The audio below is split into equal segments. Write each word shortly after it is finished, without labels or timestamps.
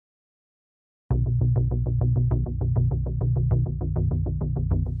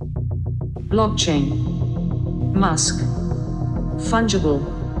Blockchain. Musk. Fungible.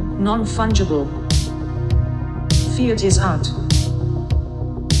 Non-fungible. Fiat is out.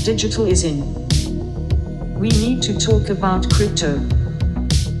 Digital is in. We need to talk about crypto.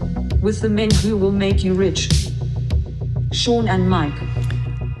 With the men who will make you rich. Sean and Mike.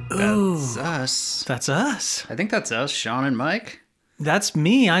 That's us. That's us. I think that's us, Sean and Mike. That's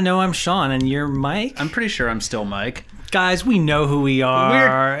me. I know I'm Sean, and you're Mike. I'm pretty sure I'm still Mike. Guys, we know who we are.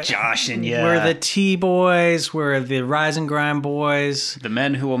 We're Josh and you. We're the T-Boys. We're the Rise and Grind Boys. The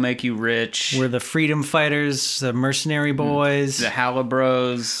men who will make you rich. We're the Freedom Fighters, the Mercenary Boys. The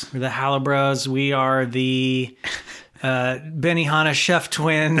Halibros. We're the Halibros. We are the Benihana Chef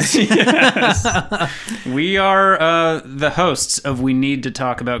Twins. Yes. We are the hosts of We Need to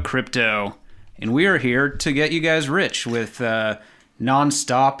Talk About Crypto. And we are here to get you guys rich with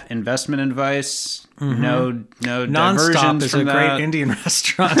non-stop investment advice. No Nonstop is a great Indian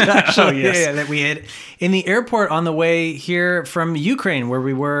restaurant, actually. Yes. Yeah, that we had in the airport on the way here from Ukraine, where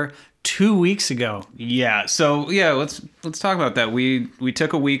we were 2 weeks ago. Yeah. So yeah, let's talk about that. We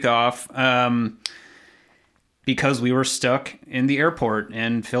took a week off because we were stuck in the airport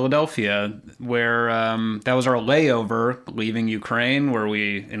in Philadelphia, where that was our layover leaving Ukraine, where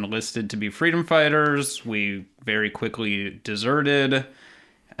we enlisted to be freedom fighters. We very quickly deserted.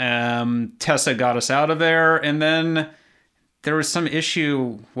 Tessa got us out of there, and then there was some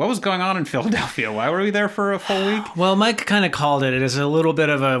issue. What was going on in Philadelphia? Why were we there for a full week? Well, Mike kind of called it. It is a little bit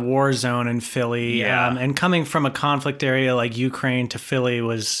of a war zone in Philly. Yeah. And coming from a conflict area like Ukraine to Philly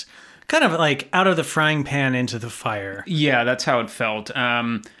was kind of like out of the frying pan into the fire. Yeah, that's how it felt.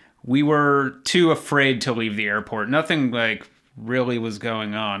 We were too afraid to leave the airport. Nothing like really was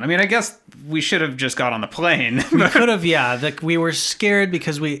going on. I mean, I guess we should have just got on the plane. We could have, yeah. We were scared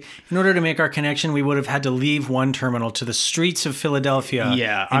because in order to make our connection, we would have had to leave one terminal to the streets of Philadelphia.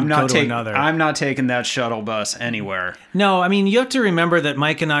 Yeah, and I'm go to another. I'm not taking that shuttle bus anywhere. No, I mean, you have to remember that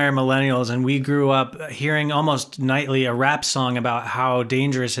Mike and I are millennials, and we grew up hearing almost nightly a rap song about how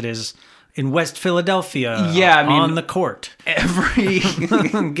dangerous it is in West Philadelphia. Yeah, I mean, on the court. Every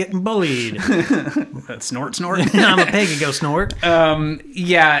Getting bullied. snort. I'm a peggy, go snort.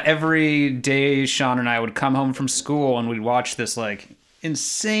 Yeah, every day Sean and I would come home from school and we'd watch this like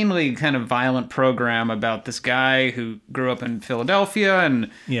insanely kind of violent program about this guy who grew up in Philadelphia, and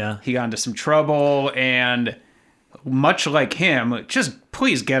he got into some trouble, and much like him, just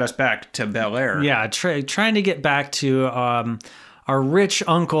please get us back to Bel Air. Yeah, trying to get back to our rich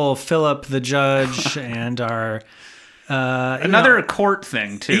uncle Philip the judge and our another court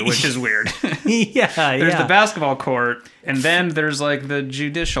thing too, which is weird. There's the basketball court, and then there's like the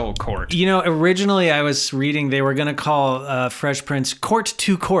judicial court. You know, originally I was reading they were going to call Fresh Prince Court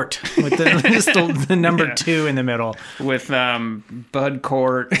to Court with the number 2 in the middle with Bud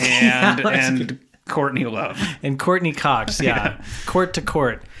Court and Courtney Love and Courtney Cox. Yeah, Court to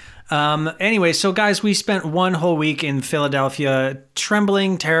Court. Anyway, so guys, we spent one whole week in Philadelphia,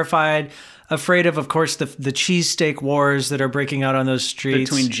 trembling, terrified, afraid of course, the cheesesteak wars that are breaking out on those streets.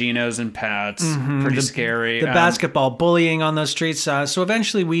 Between Geno's and Pat's. Pretty scary. The basketball bullying on those streets. So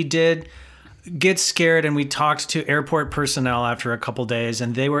eventually we did get scared, and we talked to airport personnel after a couple days,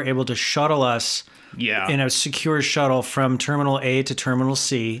 and they were able to shuttle us in a secure shuttle from Terminal A to Terminal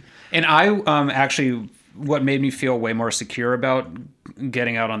C. And I actually... what made me feel way more secure about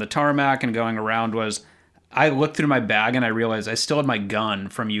getting out on the tarmac and going around was I looked through my bag and I realized I still had my gun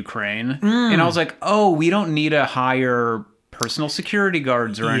from Ukraine. And I was like, oh, we don't need to hire personal security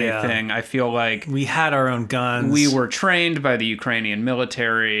guards or anything. I feel like we had our own guns. We were trained by the Ukrainian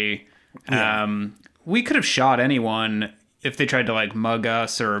military. We could have shot anyone if they tried to like mug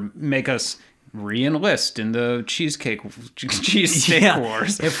us or make us re-enlist in the cheesesteak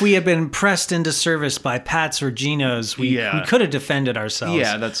wars. If we had been pressed into service by Pat's or Geno's, we could have defended ourselves.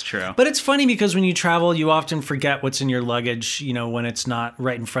 Yeah, that's true. But it's funny because when you travel, you often forget what's in your luggage, when it's not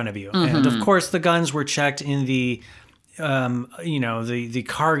right in front of you. And of course, the guns were checked in the the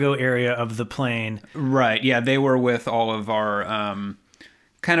cargo area of the plane. Right. Yeah, they were with all of our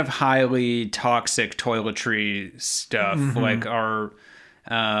kind of highly toxic toiletry stuff, like our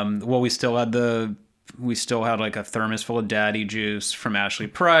we still had like a thermos full of daddy juice from Ashley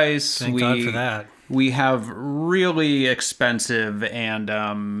Price. Thank God for that. We have really expensive and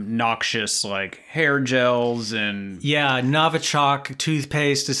noxious like hair gels and Novichok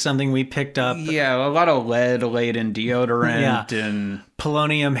toothpaste is something we picked up. Yeah, a lot of lead-laden deodorant and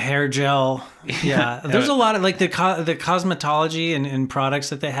polonium hair gel. Yeah, there's a lot of like the cosmetology and products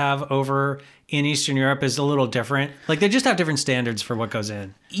that they have over in Eastern Europe is a little different. Like they just have different standards for what goes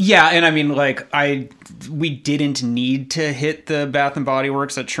in. Yeah, and I mean, like we didn't need to hit the Bath and Body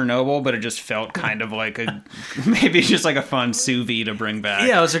Works at Chernobyl, but it just felt kind of like maybe just like a fun sous vide to bring back.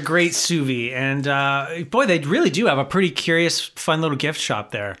 Yeah, it was a great sous vide. And boy, they really do have a pretty curious, fun little gift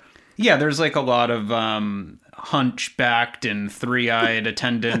shop there. Yeah, there's like a lot of hunchbacked and three-eyed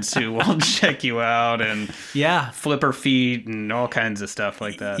attendants who will check you out and flipper feet and all kinds of stuff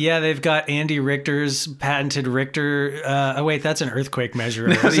like that. Yeah, they've got Andy Richter's patented Richter. Oh wait, that's an earthquake measurer.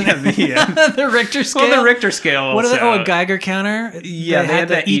 The Richter scale. Well, the Richter scale. What are they? Oh, a Geiger counter. Yeah, they had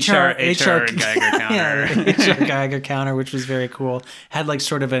the HR Geiger counter. Yeah, HR Geiger counter, which was very cool. Had like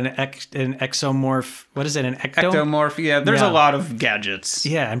sort of an exomorph. What is it? An ectomorph. Yeah, there's a lot of gadgets.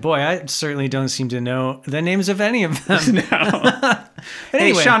 Yeah, and boy, I certainly don't seem to know the names of any of them. No.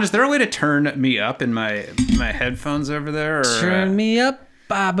 Anyway. Hey, Sean, is there a way to turn me up in my headphones over there? Or, turn me up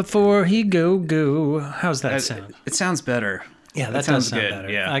before he go. How's that sound? It sounds better. Yeah, that sounds good.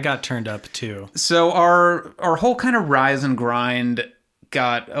 Better. Yeah. I got turned up too. So our whole kind of rise and grind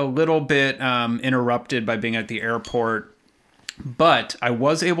got a little bit interrupted by being at the airport, but I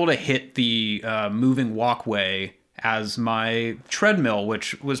was able to hit the moving walkway as my treadmill,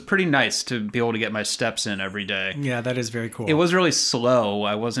 which was pretty nice to be able to get my steps in every day. Yeah, that is very cool. It was really slow.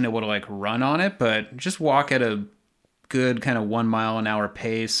 I wasn't able to like run on it, but just walk at a good kind of 1 mile an hour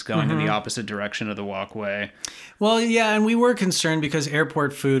pace going in the opposite direction of the walkway. Well, yeah, and we were concerned because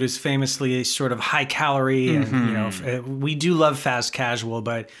airport food is famously sort of high calorie and, you know, we do love fast casual,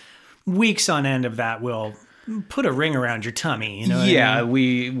 but weeks on end of that will put a ring around your tummy, you know? Yeah,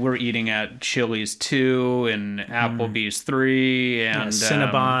 we were eating at Chili's 2 and Applebee's 3 and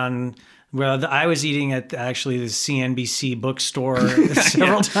Cinnabon. Well, I was eating at actually the CNBC bookstore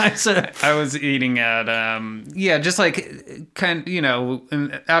several times. I was eating at, just like kind, you know,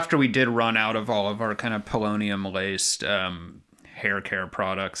 after we did run out of all of our kind of polonium laced hair care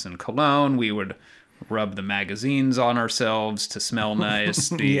products and cologne, we would rub the magazines on ourselves to smell nice.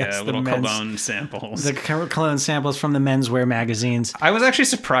 The little cologne samples. The cologne samples from the menswear magazines. I was actually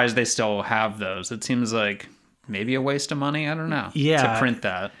surprised they still have those. It seems like maybe a waste of money. I don't know. To print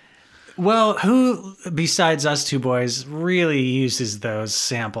that. Well, who besides us two boys really uses those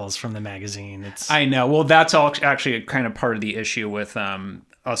samples from the magazine? I know. Well, that's all actually kind of part of the issue with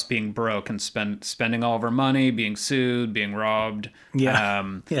us being broke and spending all of our money, being sued, being robbed.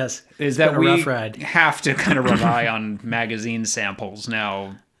 Yeah. Yes. Is that we have to kind of rely on magazine samples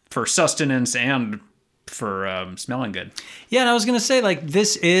now for sustenance and for smelling good. Yeah, and I was going to say, like,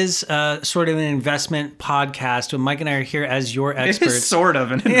 this is sort of an investment podcast. Mike and I are here as your experts. It is sort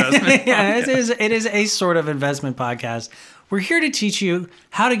of an investment podcast. It is a sort of investment podcast. We're here to teach you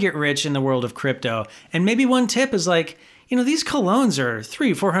how to get rich in the world of crypto. And maybe one tip is like, you know, these colognes are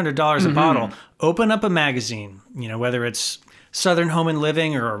 $300-$400 a bottle. Open up a magazine, you know, whether it's Southern Home and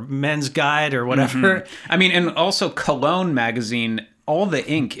Living or Men's Guide or whatever. I mean, and also Cologne magazine, all the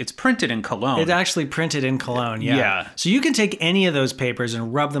ink, it's printed in Cologne. It's actually printed in Cologne, yeah. So you can take any of those papers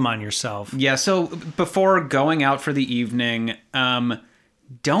and rub them on yourself. Yeah, so before going out for the evening,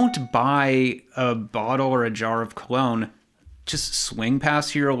 don't buy a bottle or a jar of Cologne. Just swing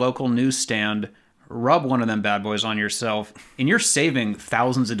past your local newsstand, rub one of them bad boys on yourself, and you're saving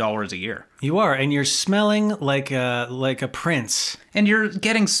thousands of dollars a year. You are, and you're smelling like a prince. And you're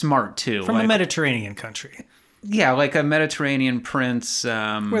getting smart, too. From a Mediterranean country. Yeah, like a Mediterranean prince.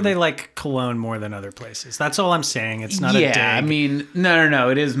 Where they like cologne more than other places. That's all I'm saying. It's not a dig. Yeah, I mean, no.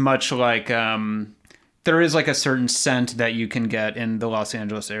 It is much like... there is like a certain scent that you can get in the Los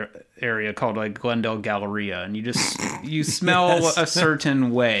Angeles area called like Glendale Galleria, and you smell a certain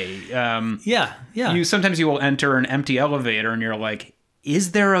way. Yeah. Sometimes you will enter an empty elevator and you're like,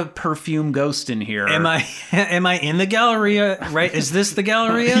 is there a perfume ghost in here? Am I in the Galleria? Right? Is this the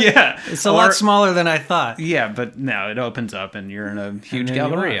Galleria? Yeah. It's a lot smaller than I thought. Yeah, but no, it opens up and you're in a huge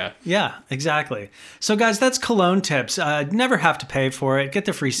Galleria. Yeah, exactly. So guys, that's cologne tips. Never have to pay for it. Get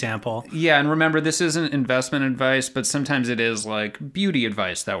the free sample. Yeah, and remember, this isn't investment advice, but sometimes it is like beauty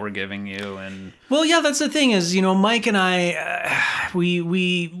advice that we're giving you. And well, yeah, that's the thing is, you know, Mike and I,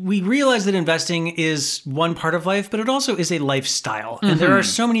 we realize that investing is one part of life, but it also is a lifestyle. And there are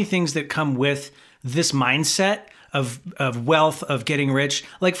so many things that come with this mindset of wealth, of getting rich.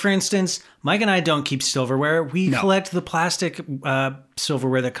 Like, for instance, Mike and I don't keep silverware. We collect the plastic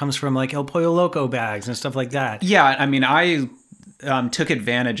silverware that comes from, like, El Pollo Loco bags and stuff like that. Yeah, I mean, I took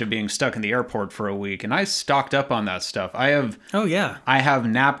advantage of being stuck in the airport for a week, and I stocked up on that stuff. I have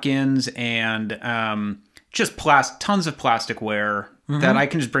napkins and just tons of plasticware that I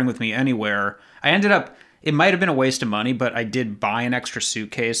can just bring with me anywhere. I ended up... It might have been a waste of money, but I did buy an extra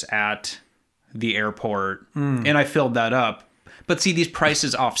suitcase at the airport, and I filled that up. But see, these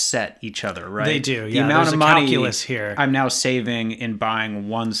prices offset each other, right? They do, The yeah. amount There's of a money calculus here. I'm now saving in buying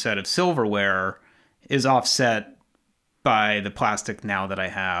one set of silverware is offset by the plastic now that I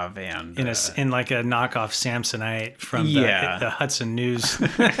have, and in like a knockoff Samsonite from the Hudson News.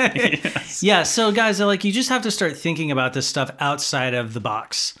 Yes. Yeah, so guys, like, you just have to start thinking about this stuff outside of the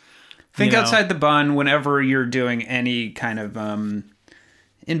box. Think outside the bun whenever you're doing any kind of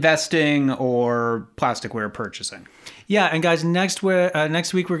investing or plasticware purchasing. Yeah, and guys, next week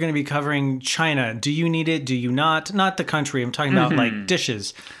we're going to be covering China. Do you need it? Do you not? Not the country. I'm talking about like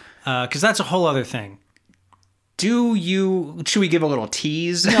dishes, because that's a whole other thing. Should we give a little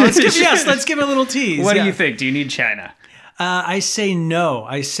tease? No, let's give it a little tease. What do you think? Do you need China? I say no.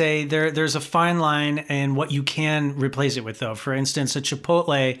 I say there's a fine line in what you can replace it with, though. For instance, a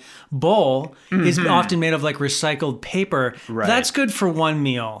Chipotle bowl is often made of like recycled paper. Right. That's good for one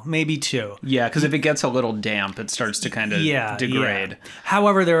meal, maybe two. Yeah, because if it gets a little damp, it starts to kind of degrade. Yeah.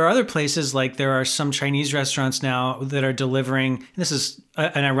 However, there are other places, like there are some Chinese restaurants now that are delivering, this is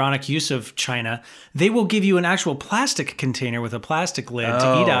an ironic use of China, they will give you an actual plastic container with a plastic lid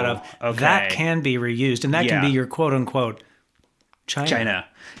to eat out of. Okay. That can be reused, and that can be your quote-unquote China.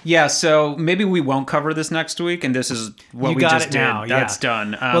 Yeah, so maybe we won't cover this next week, and this is what we just did. Now. That's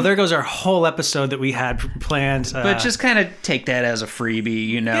done. Well, there goes our whole episode that we had planned. But just kind of take that as a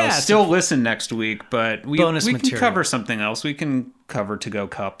freebie, Still listen next week, but we can cover something else. We can cover to-go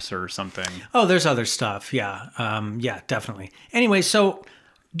cups or something. Oh, there's other stuff. Yeah. Yeah, definitely. Anyway, so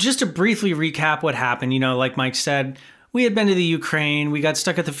just to briefly recap what happened, like Mike said, we had been to the Ukraine. We got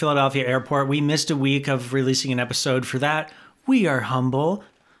stuck at the Philadelphia airport. We missed a week of releasing an episode for that. We are humble.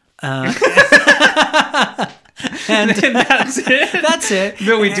 And that's it. That's it.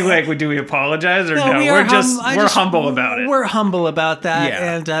 But we apologize or no? We're humble about it. We're humble about that.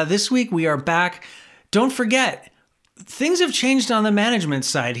 Yeah. And this week we are back. Don't forget, things have changed on the management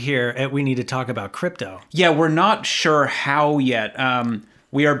side here at We Need to Talk About Crypto. Yeah, we're not sure how yet.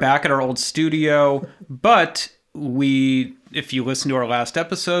 We are back at our old studio, but if you listen to our last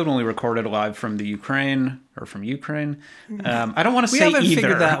episode when we recorded live from the Ukraine or from Ukraine, I don't want to say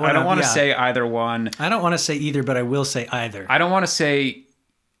either. I don't want to say either one. I don't want to say either, but I will say either. I don't want to say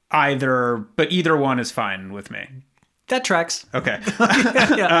either, but either one is fine with me. That tracks. Okay.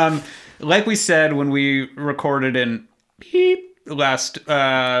 Like we said when we recorded in last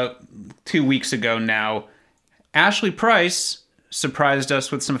 2 weeks ago now, Ashley Price surprised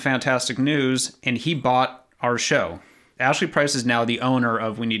us with some fantastic news, and he bought our show. Ashley Price is now the owner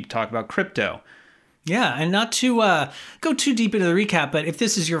of We Need to Talk About Crypto. Yeah, and not to go too deep into the recap, but if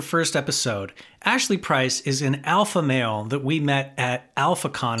this is your first episode, Ashley Price is an alpha male that we met at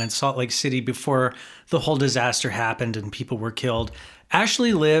AlphaCon in Salt Lake City before the whole disaster happened and people were killed.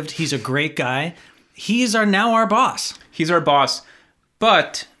 Ashley lived. He's a great guy. He's now our boss. He's our boss.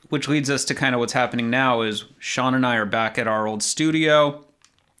 But, which leads us to kind of what's happening now, is Sean and I are back at our old studio,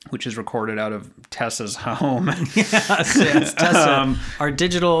 which is recorded out of Tessa's home. Yes, Tessa, our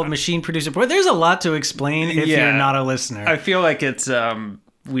digital machine producer. Boy, there's a lot to explain if you're not a listener. I feel like it's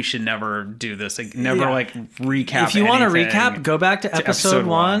we should never do this. Recap. If you want to recap, go back to episode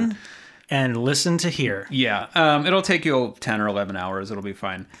 1 and listen to here. Yeah, it'll take you 10 or 11 hours. It'll be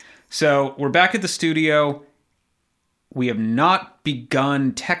fine. So we're back at the studio. We have not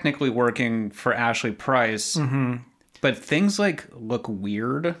begun technically working for Ashley Price. Mm-hmm. But things look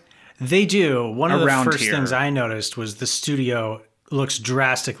weird. They do. One of the first things I noticed was the studio looks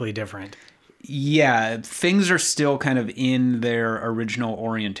drastically different. Yeah, things are still kind of in their original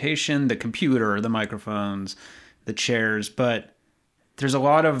orientation. The computer, the microphones, the chairs. But there's a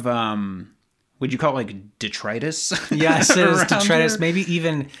lot of, would you call it detritus? Yes, it is detritus. Here? Maybe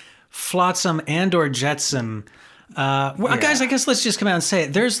even flotsam and or jetsam. Guys, I guess let's just come out and say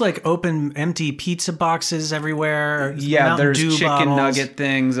it. There's open, empty pizza boxes everywhere. Yeah, Mountain there's Dew chicken bottles. Nugget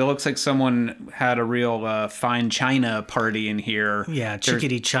things. It looks like someone had a real fine china party in here. Yeah,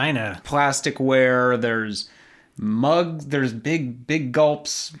 chickadee china. Plasticware. There's mugs. There's big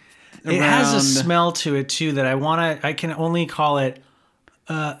gulps. It has a smell to it too that I can only call it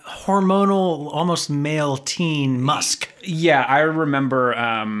hormonal, almost male teen musk. Yeah, I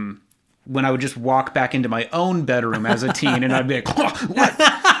remember. When I would just walk back into my own bedroom as a teen and I'd be like, oh, what?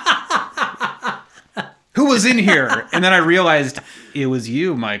 Who was in here? And then I realized it was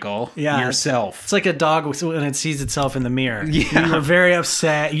you, Michael. Yeah. Yourself. It's like a dog when it sees itself in the mirror. Yeah. You were very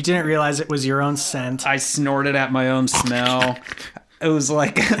upset. You didn't realize it was your own scent. I snorted at my own smell. It was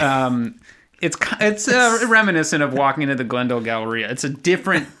like, it's reminiscent of walking into the Glendale Galleria. It's a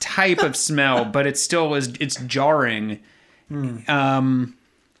different type of smell, but it's jarring.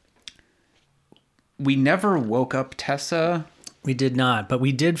 We never woke up Tessa We did not, but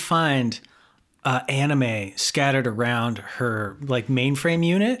we did find anime scattered around her like mainframe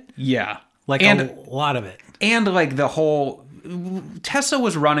unit. Yeah. Like a lot of it. And like the whole Tessa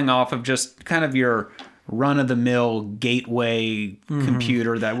was running off of just kind of your run-of-the-mill gateway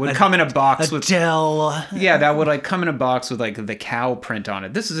computer that would come in a box with Dell. Yeah, that would like come in a box with like the cow print on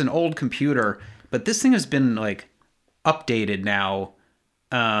it. This is an old computer, but this thing has been like updated now.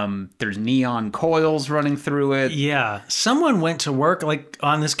 There's neon coils running through it. Yeah, someone went to work like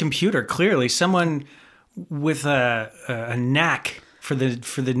on this computer. Clearly, someone with a knack for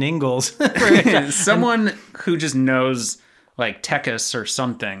the ningles. Someone who just knows like Techus or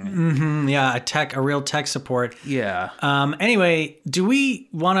something. Yeah, a real tech support. Yeah. Anyway, do we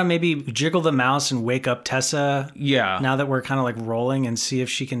want to maybe jiggle the mouse and wake up Tessa? Yeah. Now that we're kind of like rolling and see if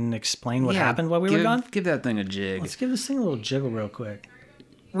she can explain what happened while we were gone. Give that thing a jig. Let's give this thing a little jiggle real quick.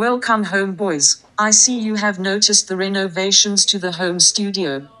 Welcome home, boys. I see you have noticed the renovations to the home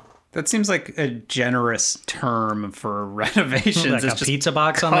studio. That seems like a generous term for renovations. Like a pizza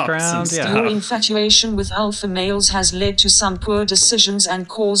box on the ground. Yeah. Your infatuation with alpha males has led to some poor decisions and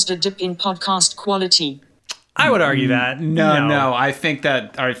caused a dip in podcast quality. I would argue that. No. I think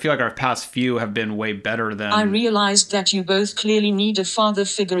that I feel like our past few have been way better than... I realized that you both clearly need a father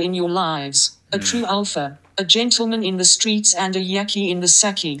figure in your lives. A true alpha. A gentleman in the streets and a yaki in the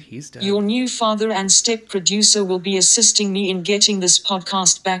saki. He's dead. Your new father and step producer will be assisting me in getting this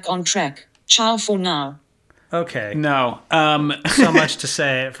podcast back on track. Ciao for now. Okay. No. So much to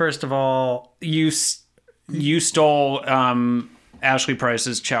say. First of all, you stole Ashley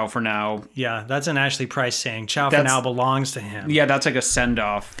Price's "Ciao for now." Yeah, that's an Ashley Price saying. "Ciao for now" belongs to him. Yeah, that's like a send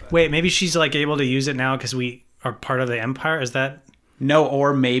off. Wait, maybe she's like able to use it now because we are part of the empire. Is that? No,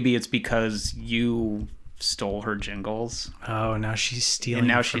 or maybe it's because you stole her jingles. Oh, now she's stealing. And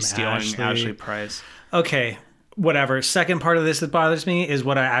now she's stealing Ashley Price. Okay, whatever. Second part of this that bothers me is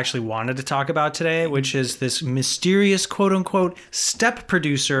what I actually wanted to talk about today, which is this mysterious quote unquote step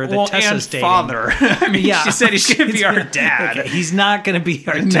producer that Tessa's dating. Father. I mean, she said he's going to be our dad. Okay, he's not going to be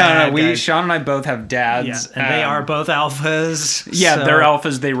our dad. No, Sean and I both have dads. Yeah, and they are both alphas. Yeah, so. They're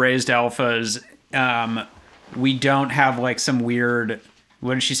alphas. They raised alphas. We don't have like some weird...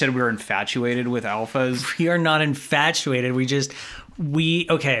 When she said we were infatuated with alphas. We are not infatuated. We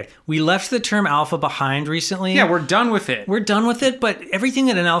left the term alpha behind recently. Yeah, we're done with it. We're done with it, but everything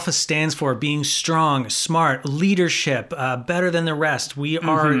that an alpha stands for, being strong, smart, leadership, better than the rest, we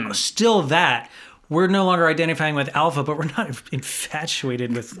are still that. We're no longer identifying with alpha, but we're not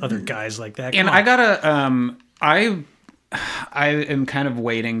infatuated with other guys like that. And I gotta, I am kind of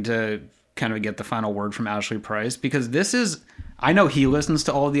waiting to kind of get the final word from Ashley Price, because this is... I know he listens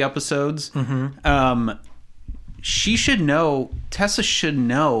to all of the episodes. She should know, Tessa should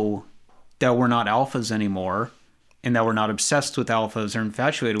know that we're not alphas anymore and that we're not obsessed with alphas or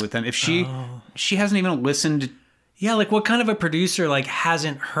infatuated with them. If she hasn't even listened. Yeah, like what kind of a producer like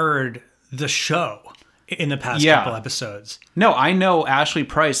hasn't heard the show in the past couple episodes? No, I know Ashley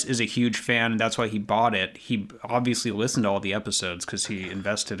Price is a huge fan, and that's why he bought it. He obviously listened to all the episodes because he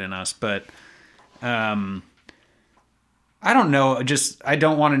invested in us, but... I don't know. I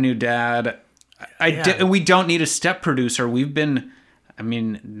don't want a new dad. We don't need a step producer. We've been, I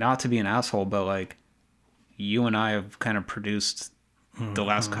mean, not to be an asshole, but like you and I have kind of produced the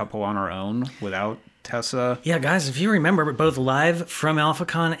last couple on our own without Tessa. Yeah, guys, if you remember, both live from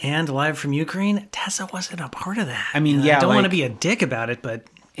AlphaCon and live from Ukraine, Tessa wasn't a part of that. I mean, I don't want to be a dick about it, but...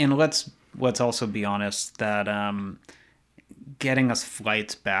 And let's also be honest that getting us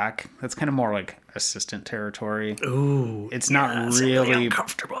flights back, that's kind of more like assistant territory. Ooh, it's not really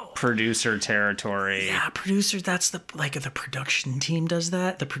uncomfortable producer territory. Yeah, producer, that's the production team does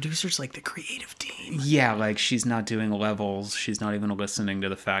that. The producer's like the creative team. Yeah, like she's not doing levels. She's not even listening to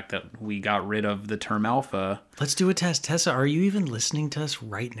the fact that we got rid of the term alpha. Let's do a test. Tessa, are you even listening to us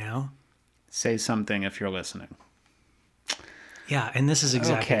right now? Say something if you're listening. Yeah, and this is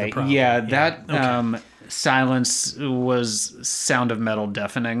exactly the problem. Yeah, that silence was Sound of Metal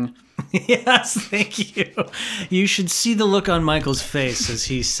deafening. Yes, thank you. You should see the look on Michael's face as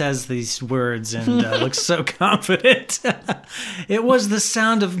he says these words and looks so confident. It was the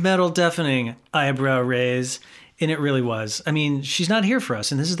Sound of Metal deafening eyebrow raise, and it really was. I mean, she's not here for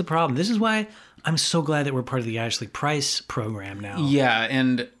us, and this is the problem. This is why I'm so glad that we're part of the Ashley Price program now. Yeah,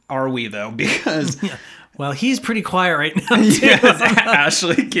 and are we, though? Because... Well, he's pretty quiet right now, too. Yes.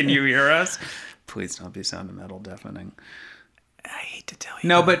 Ashley, can you hear us? Please don't be Sound of Metal deafening. I hate to tell you.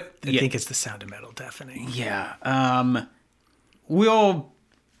 No, but... I think it's the Sound of Metal deafening. Yeah.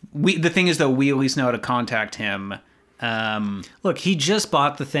 The thing is, though, we at least know how to contact him. Look, he just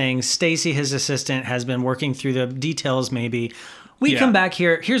bought the thing. Stacy, his assistant, has been working through the details maybe. We come back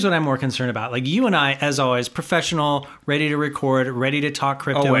here. Here's what I'm more concerned about. Like you and I, as always, professional, ready to record, ready to talk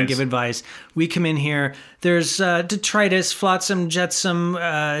crypto and give advice. We come in here. There's detritus, flotsam, jetsam.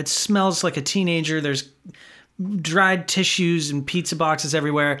 It smells like a teenager. There's dried tissues and pizza boxes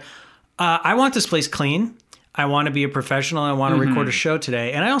everywhere. I want this place clean. I want to be a professional. I want to record a show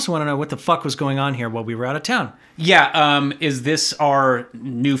today. And I also want to know what the fuck was going on here while we were out of town. Yeah, is this our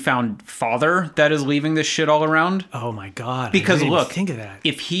newfound father that is leaving this shit all around? Oh my God. Because look, think of that.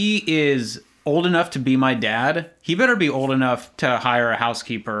 If he is old enough to be my dad, he better be old enough to hire a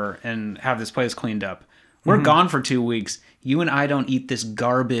housekeeper and have this place cleaned up. We're gone for 2 weeks. You and I don't eat this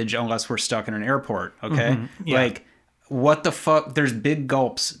garbage unless we're stuck in an airport, okay? Yeah. Like, what the fuck? There's big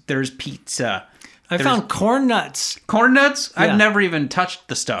gulps. There's pizza. I found corn nuts. Corn nuts? Yeah. I've never even touched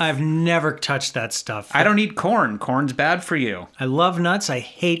the stuff. I've never touched that stuff. I don't eat corn. Corn's bad for you. I love nuts. I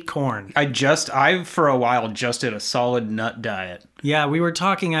hate corn. I for a while just did a solid nut diet. Yeah, we were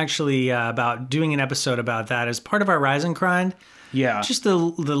talking actually about doing an episode about that as part of our Rise and Grind. Yeah. Just the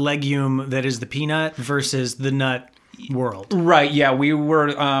legume that is the peanut versus the nut world. Right, yeah. We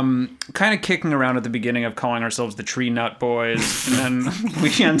were kind of kicking around at the beginning of calling ourselves the Tree Nut Boys, and then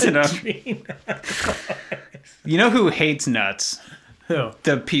we ended up... You know who hates nuts? Who?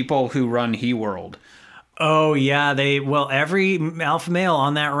 The people who run He World. Oh, yeah. Every alpha male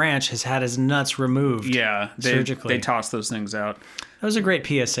on that ranch has had his nuts removed. Yeah. Surgically. They toss those things out. That was a great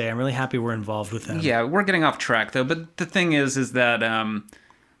PSA. I'm really happy we're involved with them. Yeah, we're getting off track, though. But the thing is that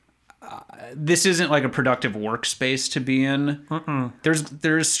this isn't like a productive workspace to be in.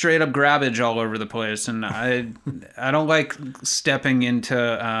 There's straight up grabbage all over the place, and I don't like stepping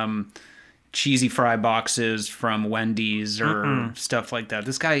into cheesy fry boxes from Wendy's or stuff like that.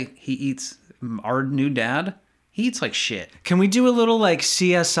 This guy, he eats, our new dad, he eats like shit. Can we do a little like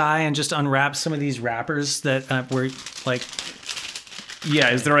CSI and just unwrap some of these wrappers that were like...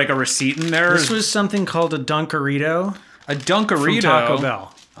 Yeah, is there like a receipt in there? This was something called a Dunkarito. A Dunkarito? From Taco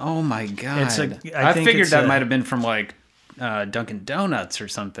Bell. Oh my God. I figured that might have been from like Dunkin' Donuts or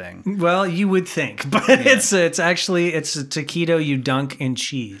something. Well, you would think, but it's a taquito you dunk in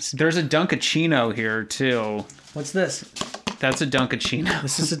cheese. There's a Dunkachino here too. What's this? That's a Dunkachino.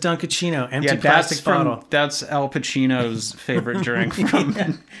 This is a Dunkachino, empty plastic bottle. That's Al Pacino's favorite drink. From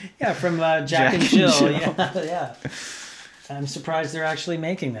from Jack and Jill. Yeah. I'm surprised they're actually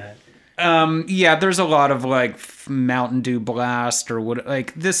making that. Yeah, there's a lot of like Mountain Dew Blast or what,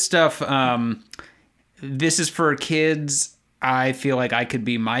 like this stuff. This is for kids. I feel like I could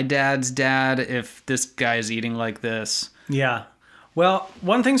be my dad's dad if this guy is eating like this. Yeah. Well,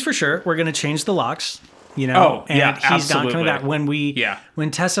 one thing's for sure, we're going to change the locks, you know. He's not coming back.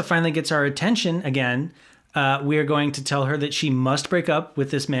 When Tessa finally gets our attention again, we are going to tell her that she must break up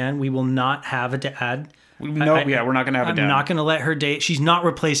with this man. We will not have a dad. We're not going to have a dad. I'm not going to let her date. She's not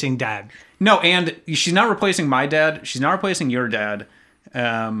replacing dad. No, and she's not replacing my dad. She's not replacing your dad.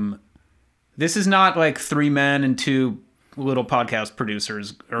 This is not like 3 men and 2 little podcast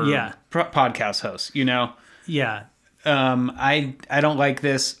producers or podcast hosts, you know? Yeah. I don't like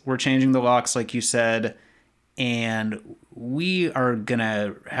this. We're changing the locks, like you said, and we are going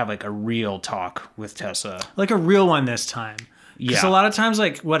to have like a real talk with Tessa. Like a real one this time. Because Yeah. a lot of times,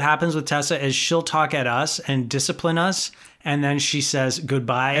 like, what happens with Tessa is she'll talk at us and discipline us, and then she says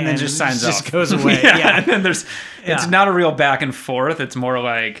goodbye, and then just signs off. Just goes away. And then it's not a real back and forth. It's more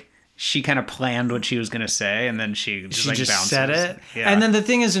like she kind of planned what she was going to say, and then she just bounces. Said it. Yeah. And then the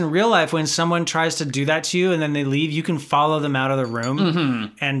thing is, in real life, when someone tries to do that to you and then they leave, you can follow them out of the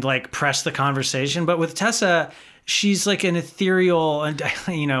room and like press the conversation. But with Tessa, she's like an ethereal, and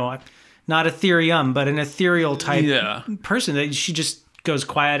you know, not Ethereum, but an ethereal type person that she just goes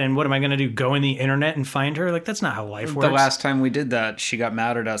quiet. And what am I going to do? Go in the internet and find her? Like, that's not how life works. The last time we did that, she got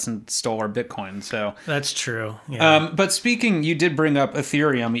mad at us and stole our Bitcoin. So that's true. Yeah. But speaking, you did bring up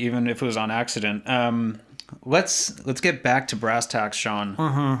Ethereum, even if it was on accident. Let's get back to brass tacks,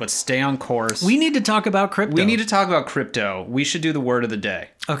 Sean. Let's stay on course. We need to talk about crypto. We need to talk about crypto. We should do the word of the day.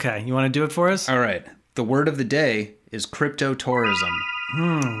 Okay. You want to do it for us? All right. The word of the day is crypto tourism.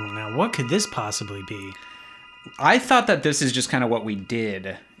 Now, what could this possibly be? I thought that this is just kind of what we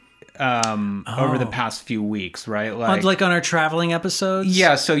did over the past few weeks, right? Like on our traveling episodes?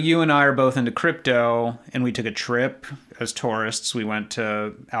 Yeah, so you and I are both into crypto, and we took a trip as tourists. We went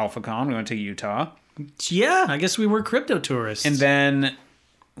to AlphaCon, we went to Utah. Yeah, I guess we were crypto tourists. And then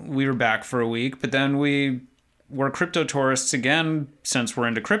we were back for a week, but then we were crypto tourists again since we're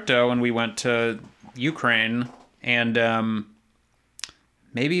into crypto, and we went to Ukraine and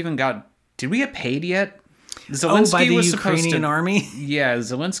maybe even did we get paid yet? Zelensky by the was Ukrainian army? Yeah,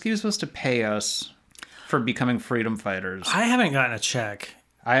 Zelensky was supposed to pay us for becoming freedom fighters. I haven't gotten a check.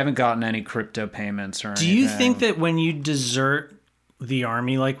 I haven't gotten any crypto payments or anything. Do you think that when you desert the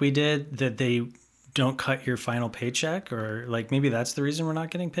army like we did, that they don't cut your final paycheck? Or like maybe that's the reason we're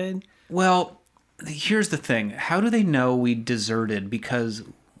not getting paid? Well, here's the thing. How do they know we deserted? Because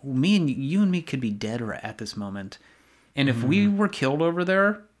you and me could be dead at this moment. And if we were killed over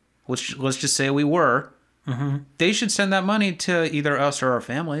there, which let's just say we were, they should send that money to either us or our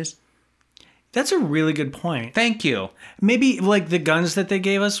families. That's a really good point. Thank you. Maybe like the guns that they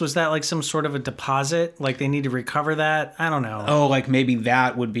gave us, was that like some sort of a deposit? Like they need to recover that? I don't know. Oh, like maybe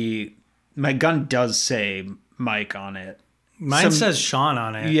that would be... My gun does say Mike on it. Mine says Sean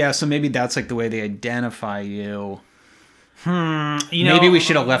on it. Yeah, so maybe that's like the way they identify you. Maybe we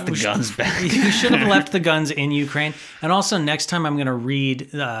should have left the guns back. We should have left the guns in Ukraine. And also next time I'm going to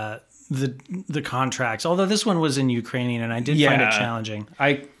read the contracts. Although this one was in Ukrainian and I did find it challenging.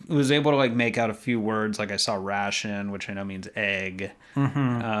 I was able to like make out a few words. Like I saw ration, which I know means egg.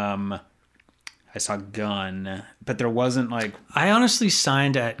 I saw gun, but there wasn't like... I honestly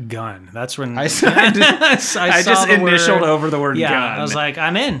signed at gun. That's when... I signed I just initialed over the word gun. I was like,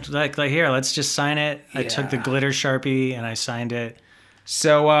 I'm in. Like here, let's just sign it. I took the glitter Sharpie and I signed it.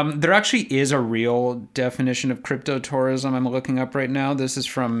 So there actually is a real definition of crypto tourism I'm looking up right now. This is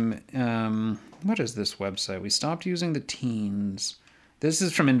from... what is this website? We stopped using the teens. This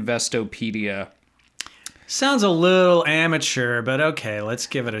is from Investopedia. Sounds a little amateur, but okay, let's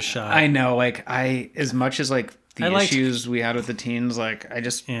give it a shot. I know, like as much as like the issues we had with the teens, like I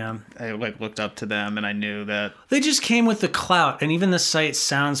like looked up to them and I knew that they just came with the clout, and even the site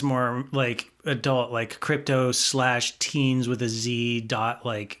sounds more like adult, like crypto/teens with a Z dot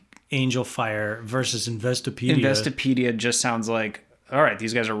like Angel Fire versus Investopedia. Investopedia just sounds like, all right,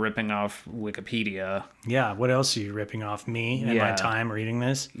 these guys are ripping off Wikipedia. Yeah, what else are you ripping off? Me and my time reading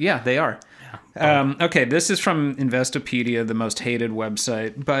this? Yeah, they are. Yeah. Okay, this is from Investopedia, the most hated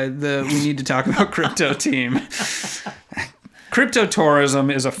website, but we need to talk about Crypto Team. Crypto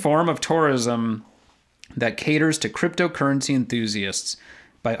tourism is a form of tourism that caters to cryptocurrency enthusiasts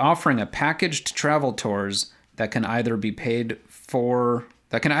by offering a packaged travel tours that can either be paid for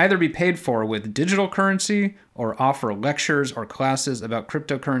with digital currency or offer lectures or classes about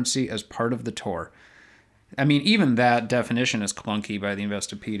cryptocurrency as part of the tour. I mean, even that definition is clunky by the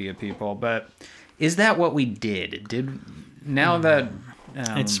Investopedia people, but is that what we did?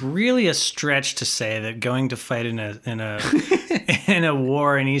 It's really a stretch to say that going to fight in a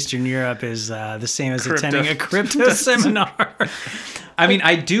war in Eastern Europe is the same as attending a crypto seminar. I mean,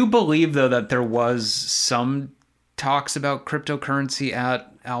 I do believe though that there was some talks about cryptocurrency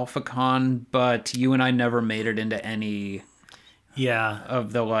at AlphaCon, but you and I never made it into any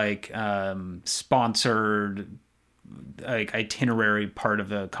of the like sponsored like itinerary part of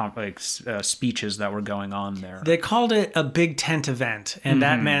the speeches that were going on there. They called it a big tent event, and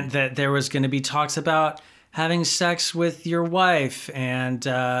that meant that there was going to be talks about having sex with your wife and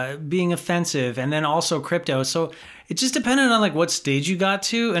being offensive, and then also crypto. So it just depended on like what stage you got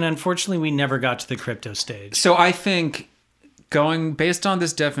to, and unfortunately we never got to the crypto stage. So I think going based on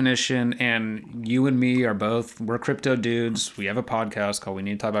this definition, and you and me we're crypto dudes. We have a podcast called We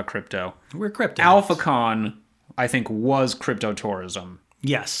Need to Talk About Crypto. We're crypto. AlphaCon, I think, was crypto tourism.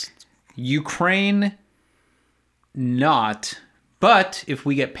 Yes. Ukraine, not. But if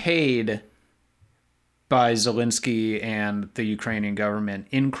we get paid by Zelensky and the Ukrainian government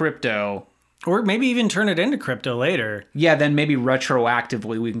in crypto, or maybe even turn it into crypto later. Yeah, then maybe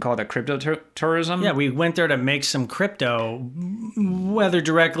retroactively we can call that crypto tourism. Yeah, we went there to make some crypto, whether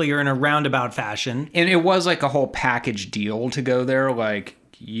directly or in a roundabout fashion. And it was like a whole package deal to go there. Like,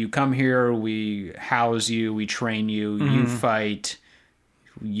 you come here, we house you, we train you, you fight,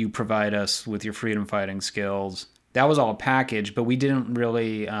 you provide us with your freedom fighting skills. That was all a package, but we didn't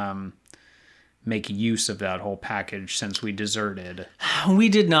really make use of that whole package since we deserted. We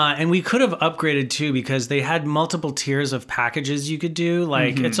did not, and we could have upgraded too, because they had multiple tiers of packages you could do.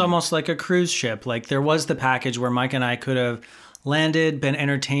 Like it's almost like a cruise ship. Like there was the package where Mike and I could have landed, been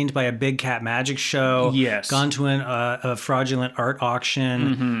entertained by a big cat magic show, gone to a fraudulent art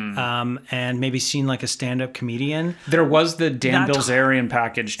auction, and maybe seen like a stand-up comedian. There was the Dan Bilzerian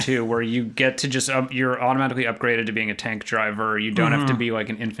package too, where you get to just you're automatically upgraded to being a tank driver. You don't have to be like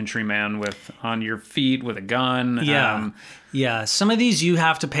an infantryman on your feet with a gun. Yeah, some of these you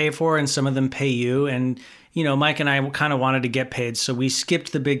have to pay for, and some of them pay you, and Mike and I kind of wanted to get paid, so we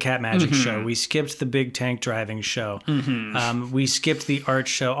skipped the Big Cat Magic show. We skipped the Big Tank Driving show. We skipped the art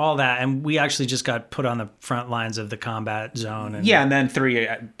show, all that, and we actually just got put on the front lines of the combat zone. And then 3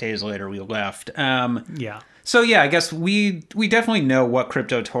 days later we left. Yeah. So I guess we definitely know what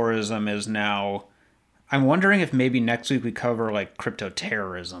crypto tourism is now. I'm wondering if maybe next week we cover like crypto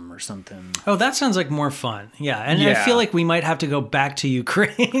terrorism or something. Oh, that sounds like more fun. Yeah. And I feel like we might have to go back to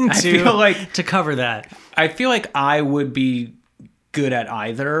Ukraine to cover that. I feel like I would be good at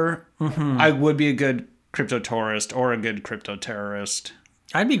either. I would be a good crypto tourist or a good crypto terrorist.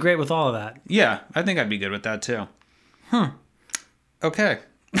 I'd be great with all of that. Yeah, I think I'd be good with that too. Okay.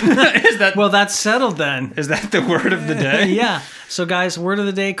 Well, that's settled then. Is that the word of the day? Yeah. So guys, word of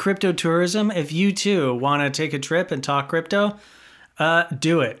the day, crypto tourism. If you too want to take a trip and talk crypto,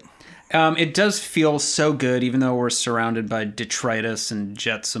 do it. It does feel so good, even though we're surrounded by detritus and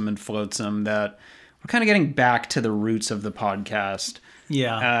jetsam and flotsam, that we're kind of getting back to the roots of the podcast.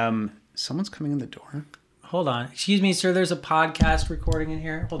 Yeah. Someone's coming in the door. Hold on. Excuse me, sir. There's a podcast recording in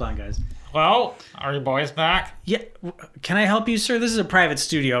here. Hold on, guys. Hello? Are you boys back? Yeah. Can I help you, sir? This is a private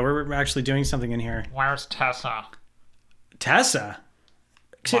studio. We're actually doing something in here. Where's Tessa? Tessa?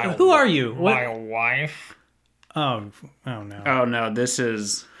 Who are you? My wife? Oh no. Oh, no. This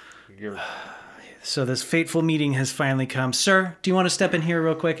is... So this fateful meeting has finally come. Sir, do you want to step in here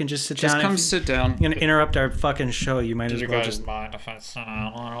real quick and just sit down? Just come sit down. You're going to interrupt our fucking show. You might as well just... mind if I sit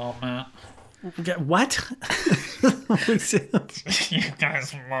down a little bit? What? You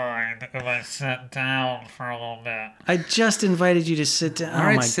guys mind if I sit down for a little bit? I just invited you to sit down. All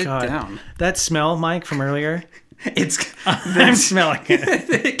right, oh my sit God. down. That smell, Mike, from earlier? I'm smelling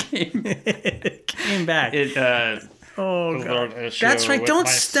it. it came back. Oh, God. That's right. Don't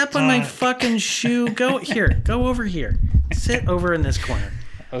step on my fucking shoe. Go over here. Sit over in this corner.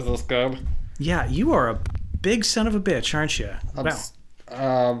 Is this good? Yeah, you are a big son of a bitch, aren't you?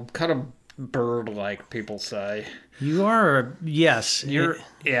 Wow. Kind of bird-like, people say. You are, yes.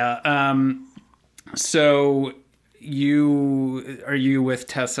 So are you with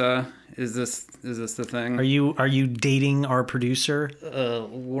Tessa? Is this the thing? Are you dating our producer?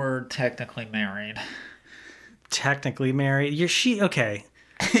 We're technically married. Technically married? Okay.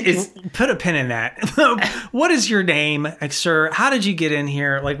 Put a pin in that. What is your name, sir? How did you get in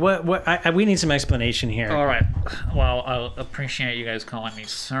here? Like, we need some explanation here. All right. Well, I appreciate you guys calling me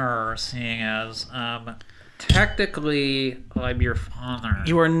sir, seeing as technically I'm your father.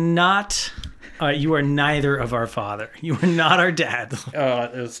 You are not. You are neither of our father. You are not our dad.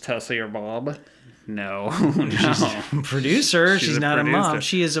 Is Tessa your mom? No. She's a producer. She's not a mom.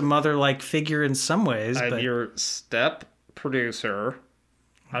 She is a mother-like figure in some ways. I'm your step producer.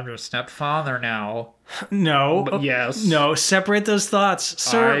 I'm your stepfather now. No. But yes. No, separate those thoughts.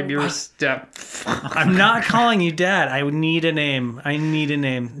 Sir, I'm your stepfather. I'm not calling you dad. I need a name.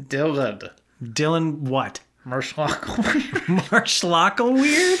 Dylan. Dylan what? Marschlockelweird.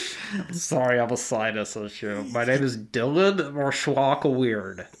 Marschlockelweird? Sorry, I'm a sinus issue. My name is Dylan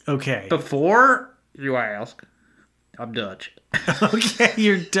Marschlockelweird. Okay. Before you ask, I'm Dutch. Okay,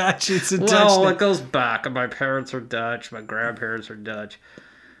 you're Dutch. It's a Dutch. Well, it goes back. My parents are Dutch. My grandparents are Dutch.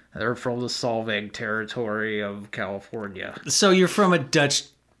 They're from the Solvang territory of California. So you're from a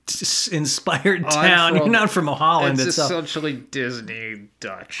Dutch-inspired town. You're not from Holland it's itself. It's essentially Disney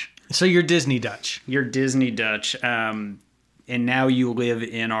Dutch. So you're Disney Dutch. You're Disney Dutch. And now you live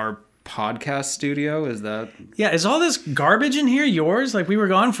in our podcast studio. Is that... Yeah, is all this garbage in here yours? Like, we were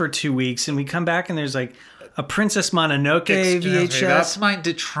gone for 2 weeks, and we come back, and there's like a Princess Mononoke VHS. That's my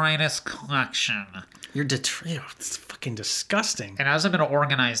detritus collection. Your detritus. It's fucking disgusting. It hasn't been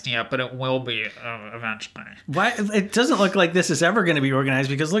organized yet, but it will be eventually. Why? It doesn't look like this is ever going to be organized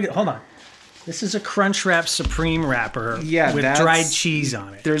because hold on. This is a Crunchwrap Supreme wrapper with dried cheese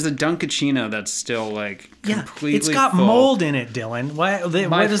on it. There's a Dunkachino that's still like completely it's got full. Mold in it, Dylan.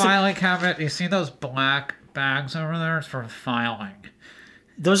 My filing cabinet, you see those black bags over there? It's for filing.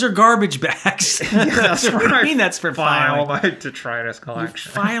 Those are garbage bags. That's what I mean. That's for filing. My detritus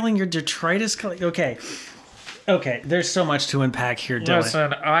collection. You're filing your detritus collection? Okay, there's so much to unpack here, Dylan.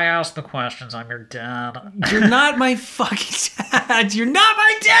 Listen, I asked the questions. I'm your dad. You're not my fucking dad. You're not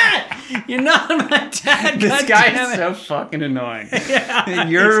my dad. You're not my dad. This guy is so fucking annoying. Yeah,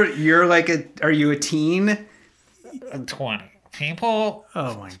 you're like are you a teen? I'm 20. People.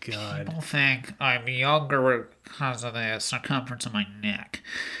 Oh my God. People think I'm younger because of the circumference of my neck.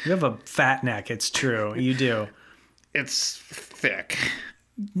 You have a fat neck. It's true. You do. It's thick.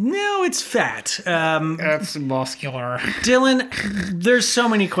 No, it's fat. It's muscular. Dylan, there's so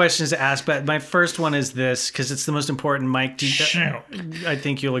many questions to ask, but my first one is this, because it's the most important. Mike, I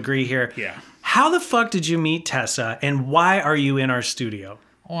think you'll agree here. Yeah. how the fuck did you meet Tessa, and why are you in our studio?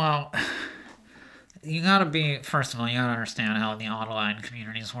 Well, first of all, you gotta understand how the online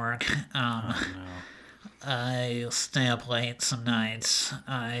communities work. I stay up late some nights.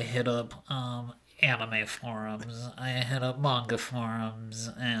 I hit up anime forums. I hit up manga forums,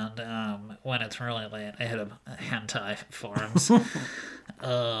 and when it's really late, I hit up hentai forums.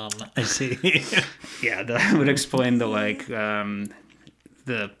 I see. Yeah, that would explain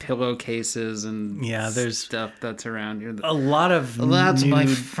the pillowcases and there's stuff that's around here. A lot of that's my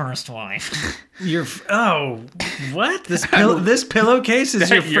first wife. What? This pillowcase is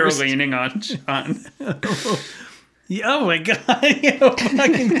your you're first. leaning on John. Oh my god! Yo,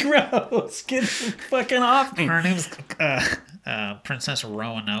 fucking gross! Get fucking off me. Her name's Princess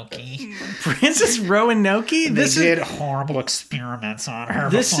Roanoke. Princess Roanoke? They did horrible experiments on her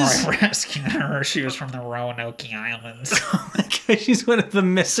before I rescued her. She was from the Roanoke Islands. Oh my god, she's one of the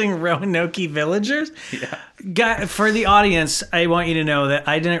missing Roanoke villagers? Yeah. For the audience, I want you to know that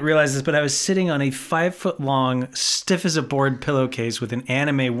I didn't realize this, but I was sitting on a 5-foot-long, stiff-as-a-board pillowcase with an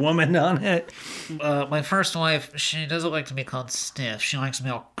anime woman on it. My first wife, she doesn't like to be called stiff. She likes to be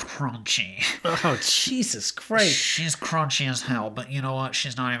all crunchy. Oh, Jesus Christ. She's crunchy as hell, but you know what?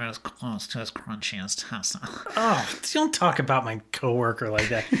 She's not even as close to as crunchy as Tessa. Oh, don't talk about my coworker like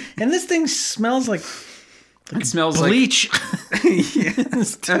that. And this thing smells like it smells bleach.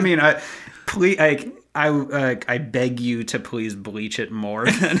 I mean, I beg you to please bleach it more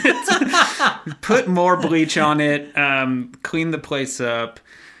than it. Put more bleach on it. Clean the place up.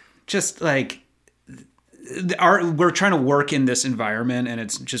 Just like we're trying to work in this environment, and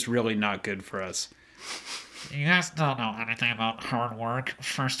it's just really not good for us. You guys don't know anything about hard work.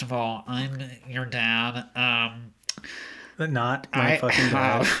 First of all, I'm your dad. Not my fucking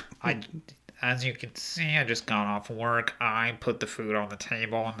dad. As you can see, I just got off work. I put the food on the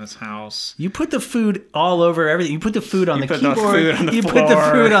table in this house. You put the food all over everything. You put the food on the keyboard. You put the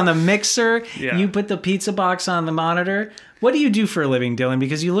food on the mixer. Yeah. You put the pizza box on the monitor. What do you do for a living, Dylan?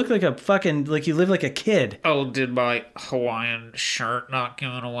 Because you look like a fucking, like you live like a kid. Oh, did my Hawaiian shirt not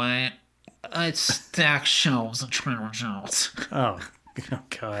give it away? I stack shelves at Trader Joe's. Oh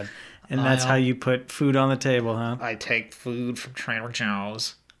God. And that's how you put food on the table, huh? I take food from Trader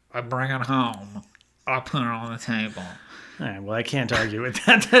Joe's. I bring it home. I put it on the table. All right, well, I can't argue with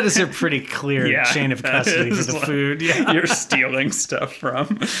that. That is a pretty clear chain of custody for the food. Yeah. You're stealing stuff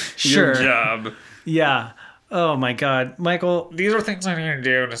from your job. Yeah. Oh, my God. Michael. These are things I need to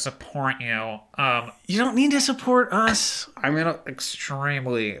do to support you. You don't need to support us. I'm in an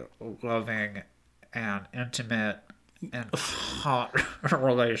extremely loving and intimate and hot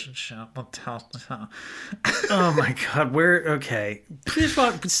relationship with Tessa. Oh my God, okay. Please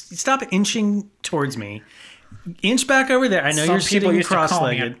stop inching towards me. Inch back over there. I know you're sitting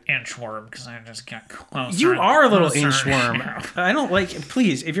cross-legged. An inchworm because I just get closer. You are a little inchworm. I don't like.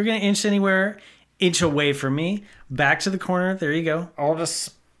 Please, if you're gonna inch anywhere, inch away from me. Back to the corner. There you go. I'll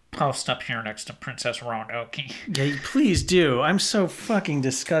just post up here next to Princess Roanoke. Yeah, please do. I'm so fucking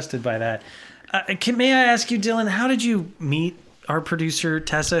disgusted by that. May I ask you, Dylan, how did you meet our producer,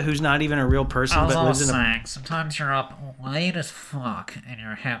 Tessa, who's not even a real person but lives in a... Sometimes you're up late as fuck and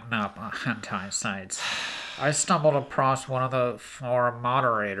you're hitting up hentai sites. I stumbled across one of the forum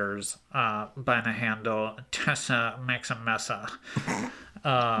moderators by the handle Tessa Makes a Messa.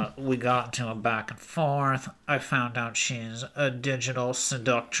 We got into a back and forth. I found out she's a digital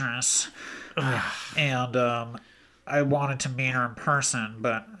seductress. And I wanted to meet her in person,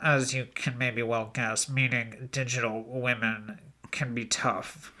 but as you can maybe well guess, meeting digital women can be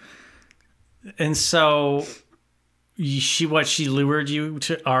tough. And so, she lured you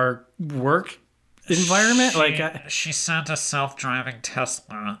to our work environment? She sent a self-driving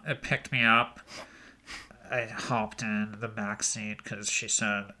Tesla. It picked me up. I hopped in the back seat because she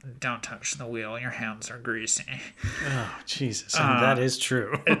said, "Don't touch the wheel. Your hands are greasy." Oh, Jesus. That is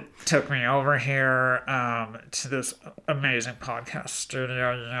true. It took me over here to this amazing podcast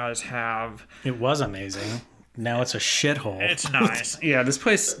studio you guys have. It was amazing. Now it's a shithole. It's nice. Yeah, this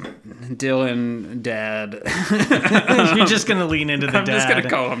place, Dylan, Dad. You're just going to lean into the I'm dad. just going to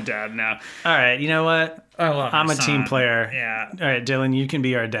call him Dad now. All right, you know what? I'm a team player. Yeah. All right, Dylan, you can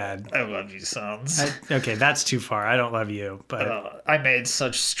be our dad. I love you, sons. Okay, that's too far. I don't love you, but I made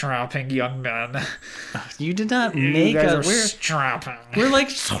such strapping young men. You did not make us. We're strapping. We're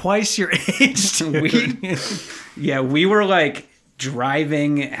like twice your age, dude. We were like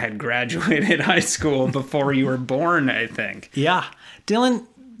driving, had graduated high school before you were born, I think. Yeah. Dylan,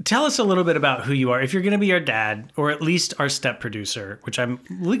 tell us a little bit about who you are. If you're going to be our dad, or at least our step producer, which I'm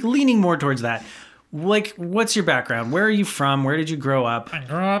leaning more towards that, like, what's your background? Where are you from? Where did you grow up? I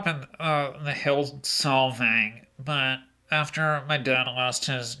grew up in the hills of Solvang, but after my dad lost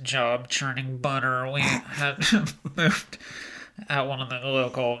his job churning butter, we had moved at one of the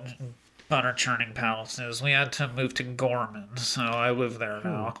local butter churning palaces. We had to move to Gorman, so I live there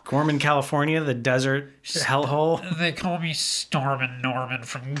now. Gorman, California, the desert hellhole. They call me Stormin' Norman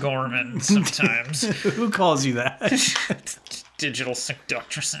from Gorman sometimes. Who calls you that? Digital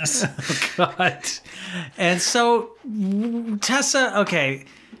seductresses. Oh, God. And so, Tessa, okay.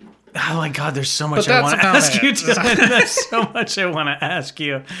 Oh my God, there's so much I want to ask you, Dylan. There's so much I want to ask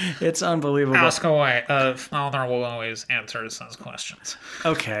you. It's unbelievable. Ask away. Father will always answer those questions.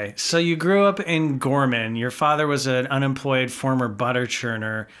 Okay, so you grew up in Gorman. Your father was an unemployed former butter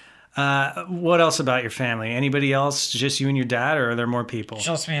churner. What else about your family? Anybody else? Just you and your dad, or are there more people?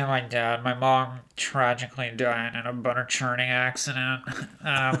 Just me and my dad. My mom tragically died in a butter churning accident,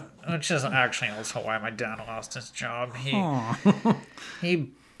 which is actually also why my dad lost his job.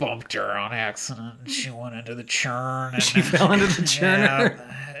 He bumped her on accident and she went into the churn. And she fell into the churner?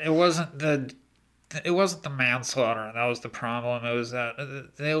 Yeah, it wasn't the manslaughter, that was the problem. It was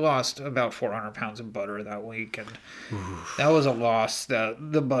that they lost about 400 pounds of butter that week, and that was a loss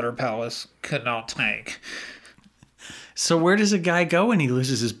that the Butter Palace could not take. So where does a guy go when he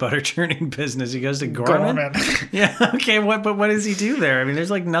loses his butter churning business? He goes to Gorman? Yeah, okay, but what does he do there? I mean, there's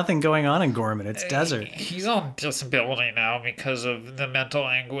like nothing going on in Gorman. It's desert. He's on disability now because of the mental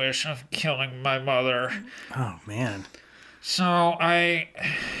anguish of killing my mother. Oh, man. So I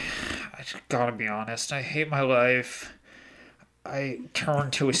gotta be honest, I hate my life. I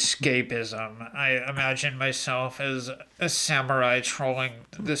turn to escapism. I imagine myself as a samurai trolling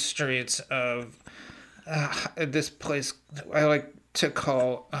the streets of this place I like to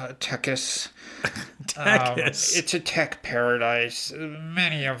call Tekis. Tekis. It's a tech paradise.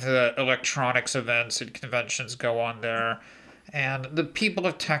 Many of the electronics events and conventions go on there. And the people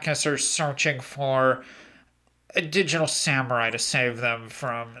of Tekis are searching for a digital samurai to save them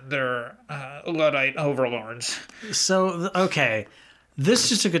from their Luddite overlords. So, okay. This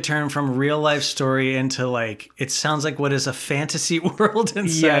just took a turn from real life story into like, it sounds like what is a fantasy world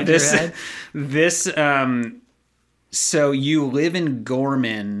inside your head. So you live in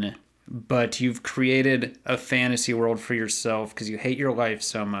Gorman, but you've created a fantasy world for yourself because you hate your life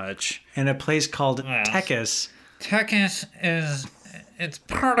so much. In a place called Tekis. Tekis it's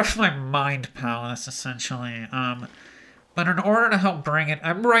part of my mind palace, essentially. But in order to help bring it,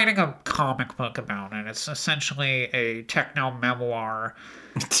 I'm writing a comic book about it. It's essentially a techno-memoir.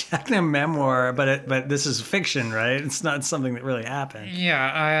 Techno-memoir, but this is fiction, right? It's not something that really happened.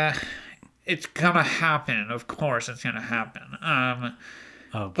 Yeah, it's gonna happen. Of course it's gonna happen.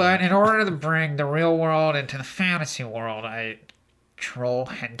 But in order to bring the real world into the fantasy world, I troll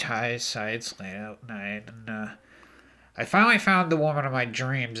hentai sites late at night, and I finally found the woman of my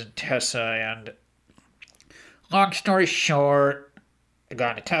dreams in Tessa, and long story short, I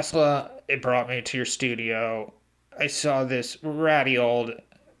got into Tesla, it brought me to your studio. I saw this ratty old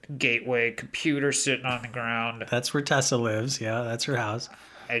gateway computer sitting on the ground. That's where Tessa lives, yeah, that's her house.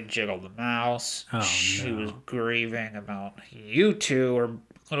 I jiggled the mouse. Oh, she was grieving about you two or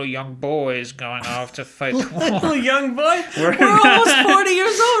little young boys going off to fight the war. Little young boy? We're almost 40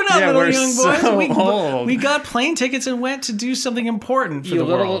 years old now, little young boys. Old. We got plane tickets and went to do something important for the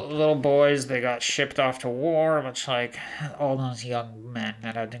world. Little boys, they got shipped off to war, much like all those young men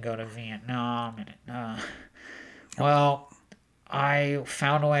that had to go to Vietnam. Well, I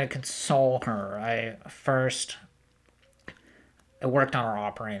found a way to console her. I worked on her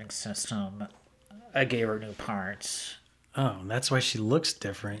operating system. I gave her new parts. Oh, that's why she looks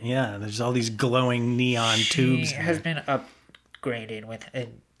different. Yeah, there's all these glowing neon tubes. She has been upgraded with a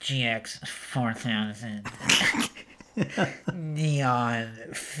GX 4000 neon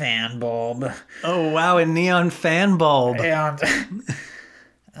fan bulb. Oh, wow, a neon fan bulb. And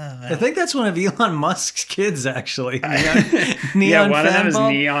I think that's one of Elon Musk's kids, actually. Neon one fan of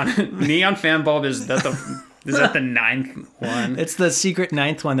them is neon fan bulb. Is that the ninth one? It's the secret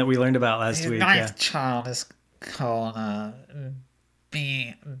ninth one that we learned about last week. The ninth child is called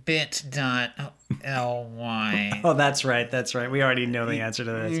bit.ly. Oh, that's right. We already know the answer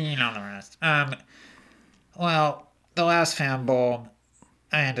to this. You know the rest. Well, the last fan bulb,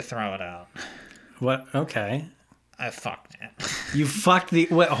 I had to throw it out. What? Okay. I fucked it. You fucked the...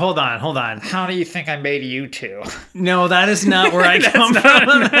 Wait, hold on. How do you think I made you two? No, that is not where I come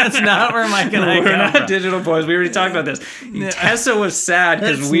from. That's not where Mike and I come from. We're not digital boys. We already talked about this. Tessa was sad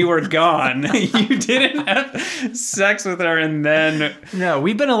because we were gone. You didn't have sex with her and then... No,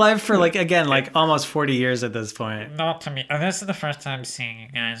 we've been alive for, almost 40 years at this point. Not to me. This is the first time seeing you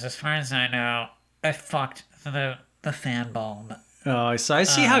guys. As far as I know, I fucked the fan bulb. Oh, so I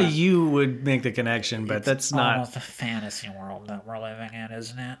see how you would make the connection, but that's not almost a fantasy world that we're living in,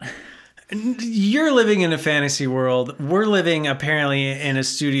 isn't it? You're living in a fantasy world. We're living apparently in a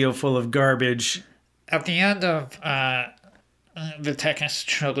studio full of garbage. At the end of the Tekis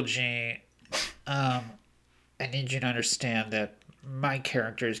trilogy, I need you to understand that my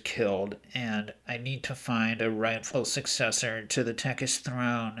character is killed, and I need to find a rightful successor to the Tekis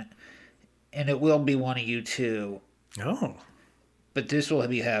throne, and it will be one of you two. Oh. But this will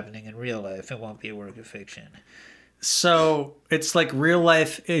be happening in real life. It won't be a work of fiction. So it's like real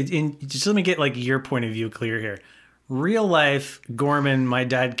life. Just let me get like your point of view clear here. Real life, Gorman, my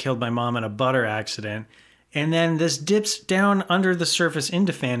dad killed my mom in a butter accident. And then this dips down under the surface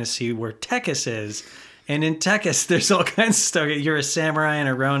into fantasy where Tekis is. And in Tekis, there's all kinds of stuff. You're a samurai and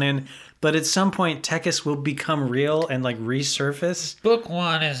a ronin. But at some point, Tekis will become real and like resurface. Book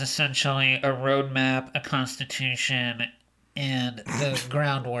 1 is essentially a roadmap, a constitution, and the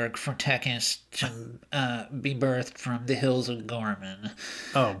groundwork for Tekis to be birthed from the hills of Gorman.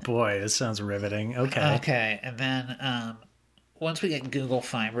 Oh boy, this sounds riveting. Okay. Okay, and then once we get Google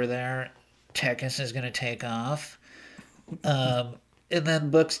Fiber there, Tekis is going to take off. And then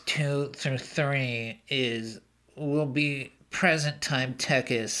books 2 through 3 will be present time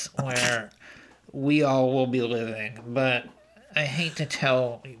Tekis, where we all will be living. But I hate to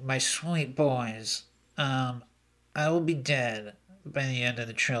tell my sweet boys, I will be dead by the end of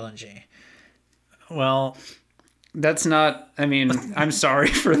the trilogy. Well, that's not. I mean, I'm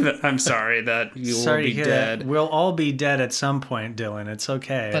sorry I'm sorry that you will be dead. We'll all be dead at some point, Dylan. It's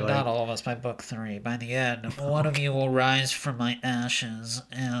okay. But not all of us by book 3. By the end, one of you will rise from my ashes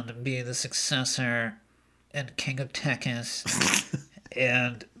and be the successor and king of Tekis.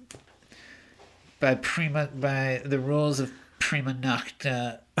 And by the rules of Prima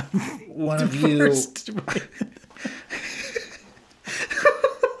Nocta, one of you...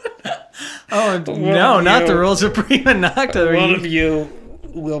 Not the rules of Prima Nocta. One of you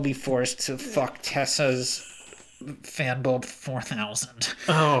will be forced to fuck Tessa's Fanbulb 4000.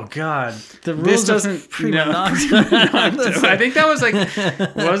 Oh God! The rules of Prima Nocta. I think that was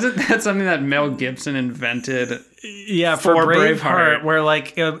wasn't that something that Mel Gibson invented? Yeah, for Braveheart, where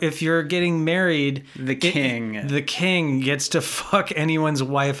like if you're getting married, the king gets to fuck anyone's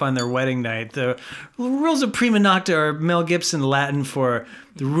wife on their wedding night. The rules of Prima Nocta are Mel Gibson Latin for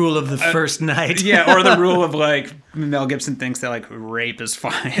the rule of the first night. Yeah, or the rule of like Mel Gibson thinks that like rape is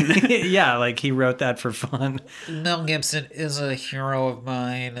fine. Yeah, like he wrote that for fun. Mel Gibson is a hero of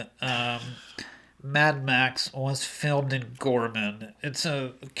mine. Mad Max was filmed in Gorman. It's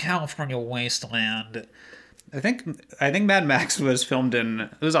a California wasteland. I think Mad Max was filmed in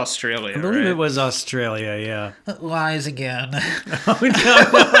Australia. I believe it was Australia, yeah. Lies again. No,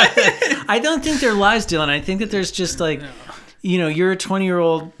 I don't think they're lies, Dylan. I think that there's just like, you're a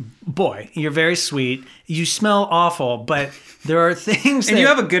 20-year-old boy. You're very sweet. You smell awful, but there are things and you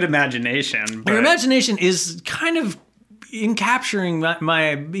have a good imagination. But... Your imagination is kind of in capturing my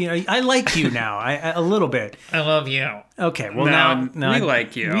I like you now. A little bit. I love you. Okay, well now we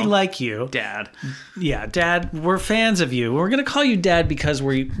like you. We like you, Dad. Yeah, Dad. We're fans of you. We're gonna call you Dad because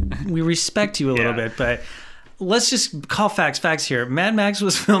we respect you a little bit. But let's just call facts here. Mad Max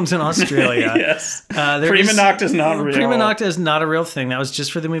was filmed in Australia. Yes. Prima Nocta is not real. Prima Nocta is not a real thing. That was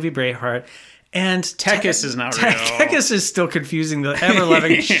just for the movie Braveheart. And Tekis is not real. Tekis is still confusing the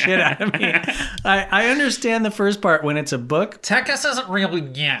ever-loving shit out of me. I understand the first part when it's a book. Tekis isn't real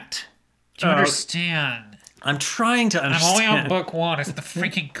yet. Do you understand? I'm trying to understand. I'm only on book 1. It's the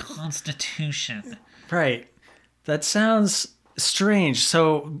freaking Constitution. Right. That sounds strange.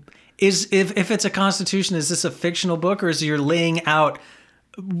 So, if it's a Constitution, is this a fictional book, or is you're laying out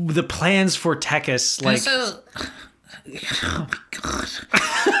the plans for Tekis? Like, oh my God.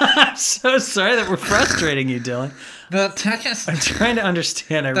 I'm so sorry that we're frustrating you, Dylan. The Tekis... I'm trying to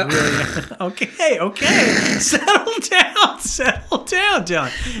understand. I really... Okay. Settle down,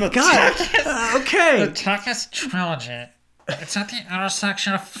 Dylan. God. Okay. The Tekis trilogy. It's at the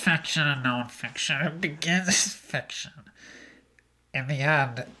intersection of fiction and non-fiction. It begins as fiction. In the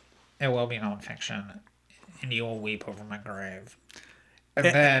end, it will be non-fiction. And you will weep over my grave. And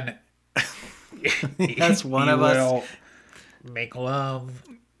then... That's one of us. Make love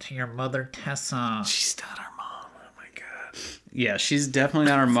to your mother, Tessa. She's not our mom. Oh my God. Yeah, she's definitely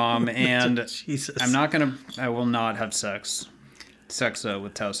not our mom, and Jesus. I will not have sex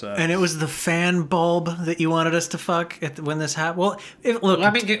with Tessa. And it was the fan bulb that you wanted us to fuck when this happened. Well, look.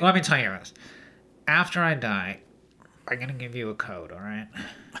 Let me tell you this. After I die, I'm gonna give you a code. All right.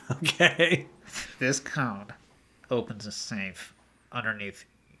 Okay. This code opens a safe underneath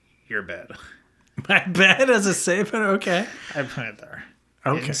your bed. My bed as a safe? Okay. I put it there.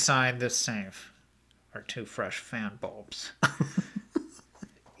 Okay. Inside this safe are 2 fresh fan bulbs.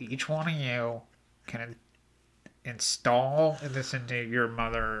 Each one of you can install this into your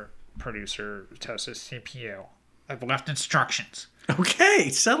mother producer Tessa's CPU. I've left instructions. Okay,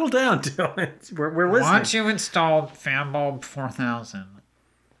 settle down, Dylan. We're listening. Once you install fan bulb 4000,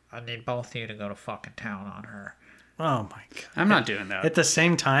 I need both of you to go to fucking town on her. Oh my god. I'm not doing that. At the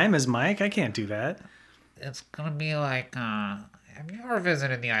same time as Mike? I can't do that. It's gonna be like, have you ever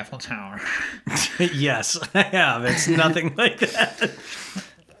visited the Eiffel Tower? Yes, I have. It's nothing like that.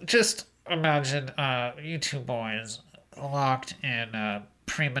 Just imagine you 2 boys locked in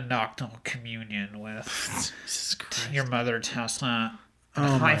premonoctal communion with your mother Tesla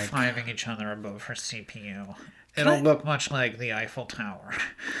and high-fiving each other above her CPU. It'll look much like the Eiffel Tower.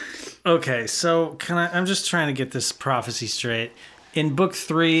 Okay, so I'm just trying to get this prophecy straight. In book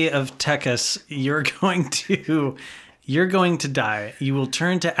 3 of Tekkas, you're going to die. You will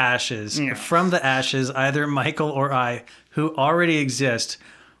turn to ashes. Yeah. From the ashes, either Michael or I, who already exist,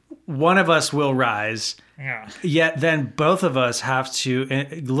 one of us will rise. Yeah. Yet then both of us have to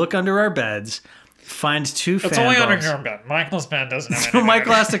look under our beds, find 2 fan bulbs. It's only under your bed. Michael's bed doesn't have anything. So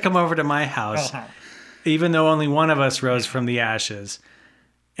Michael has to come over to my house, even though only one of us rose from the ashes.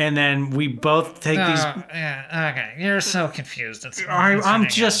 And then we both take these... Yeah, okay. You're so confused. I'm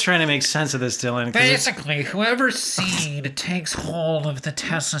just trying to make sense of this, Dylan. Basically, whoever's seed takes hold of the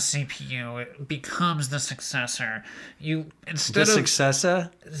Tesla CPU, it becomes the successor.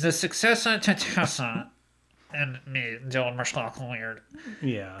 The successor to Tesla and me, Dylan Marshlock Weird.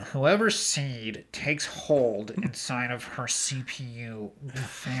 Yeah. Whoever's seed takes hold inside of her CPU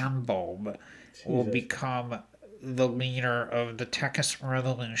fan bulb will become the leader of the Tekkas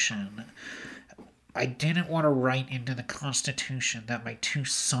Revolution. I didn't want to write into the Constitution that my 2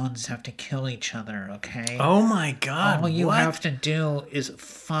 sons have to kill each other, okay? Oh my god, all you have to do is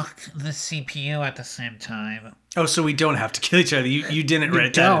fuck the CPU at the same time. Oh, so we don't have to kill each other. You didn't write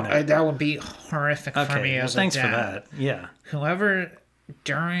it down. That would be horrific for me as a dad. Thanks for that. Yeah. Whoever,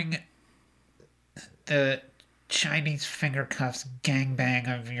 during the Chinese finger cuffs gangbang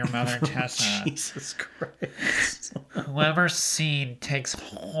of your mother Tessa. Jesus Christ. Whoever's seed takes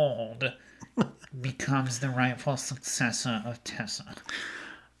hold becomes the rightful successor of Tessa.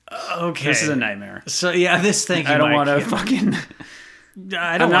 Okay. This is a nightmare. So yeah, I don't want to fucking...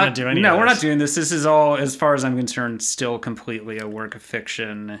 I don't want to do anything. No, we're not doing this. This is all, as far as I'm concerned, still completely a work of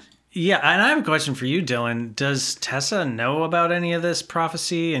fiction. Yeah, and I have a question for you, Dylan. Does Tessa know about any of this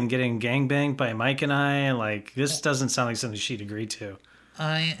prophecy and getting gangbanged by Mike and I? Like, this doesn't sound like something she'd agree to.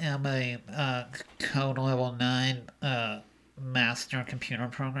 I am a code level 9 master computer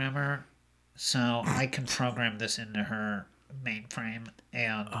programmer, so I can program this into her mainframe,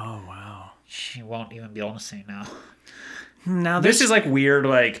 and oh wow, she won't even be able to say no. Now this is like weird,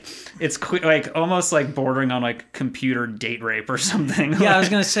 like it's like almost like bordering on like computer date rape or something. Yeah, I was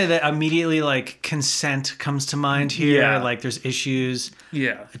gonna say that immediately. Like consent comes to mind here. Yeah. Like there's issues.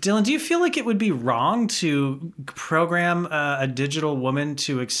 Yeah, Dylan, do you feel like it would be wrong to program a digital woman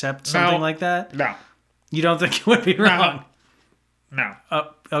to accept something like that? No, you don't think it would be wrong? No. Oh,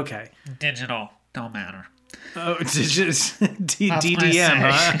 okay. Digital don't matter. Oh,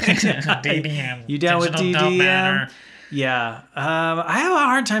 DDM, huh? DDM. You down with DDM? Yeah. I have a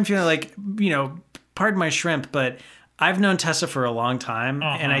hard time feeling like, pardon my shrimp, but I've known Tessa for a long time,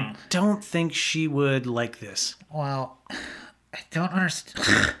 and I don't think she would like this. Well, I don't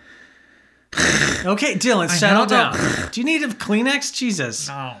understand. Okay, Dylan, settle down. Do you need a Kleenex? Jesus.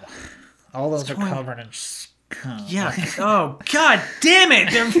 No. All those are covered in scum. Yeah. Oh, God damn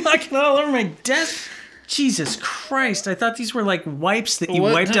it. They're fucking all over my desk. Jesus Christ, I thought these were like wipes that you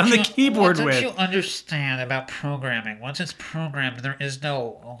wipe down the keyboard with. What don't you understand about programming? Once it's programmed, there is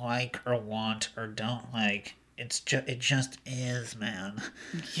no like or want or don't like. It just is, man.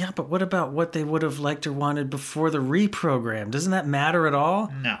 Yeah, but what about what they would have liked or wanted before the reprogram? Doesn't that matter at all?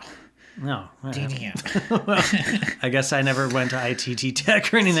 No. No. DDM. Well, I guess I never went to ITT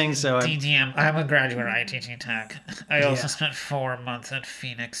Tech or anything, so... DDM. I'm a graduate of ITT Tech. I also spent 4 months at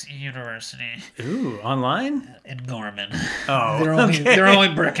Phoenix University. Ooh, online? In Gorman. Oh, they're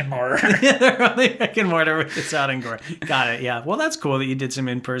only brick and mortar. Yeah, they're only brick and mortar. It's out in Gorman. Got it, yeah. Well, that's cool that you did some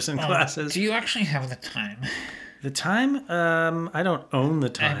in-person classes. Do you actually have the time? The time? I don't own the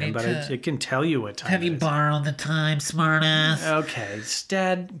time, but it can tell you what time Have you borrowed the time, smartass? Okay,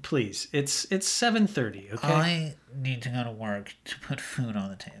 Dad, please. It's 7:30, okay? I need to go to work to put food on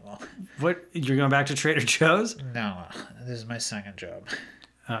the table. What? You're going back to Trader Joe's? No, this is my second job.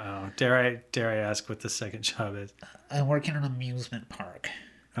 Uh-oh. Dare I ask what the second job is? I work in an amusement park.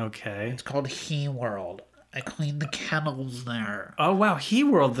 Okay. It's called He World. I cleaned the kennels there. Oh, wow. He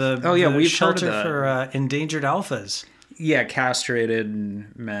World, the we've shelter heard of that. for endangered alphas. Yeah,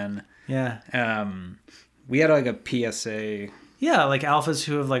 castrated men. Yeah. We had like a PSA. Yeah, like alphas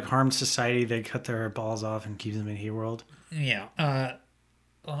who have like harmed society, they cut their balls off and keep them in He World. Yeah.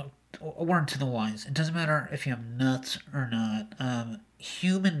 Word to the wise. It doesn't matter if you have nuts or not.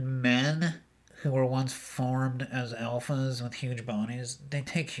 Human men who were once formed as alphas with huge bodies, they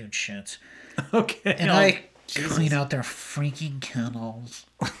take huge shits. Okay. And I clean out their freaking kennels.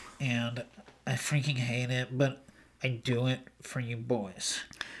 And I freaking hate it, but I do it for you boys.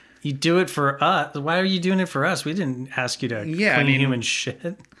 You do it for us. Why are you doing it for us? We didn't ask you to clean human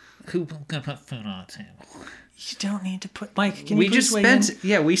shit. Who's gonna put food on the table? You don't need to put... Mike, can We you just please weigh spent...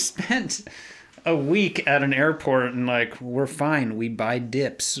 Yeah, we spent a week at an airport and like, we're fine. We buy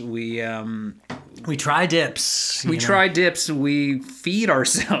dips. We try dips. We try dips. We feed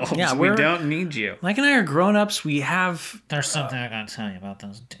ourselves. Yeah, we don't need you. Mike and I are grown-ups. We have... There's something I gotta tell you about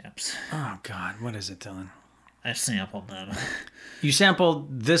those dips. Oh, God. What is it, Dylan? I sampled them. You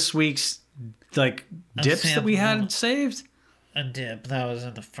sampled this week's, like, dips that we had saved? A dip that was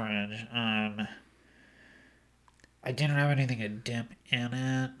in the fridge. I didn't have anything to dip in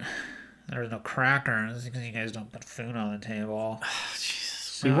it. There was no crackers because you guys don't put food on the table.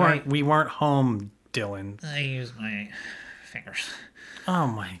 So we weren't home, Dylan. I used my fingers. Oh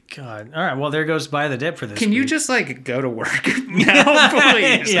my God. All right, well, there goes buy the dip for this Can you week. just like go to work now,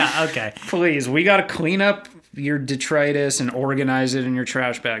 please? Yeah, okay. Please, we got to clean up your detritus and organize it in your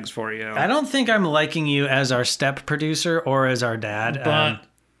trash bags for you. I don't think I'm liking you as our step producer or as our dad. But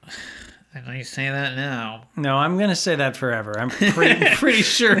I know you say that now. No, I'm going to say that forever. I'm pretty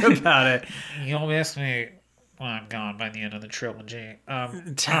sure about it. You'll miss me when I'm gone by the end of the trilogy. All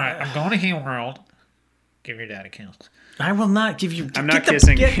right, I'm going to He World. Give your dad a kiss. I will not give you... I'm not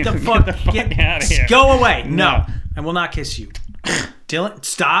kissing you. Get the fuck out of here. Go away. No, I will not kiss you. Dylan,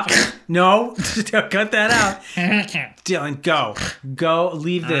 stop. No. Cut that out. Dylan, go. Go.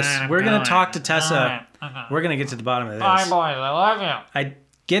 Leave this. We're going to talk to Tessa. We're going to get to the bottom of this. Bye, boys. I love you.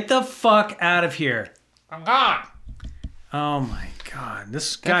 Get the fuck out of here. I'm gone. Oh, my God.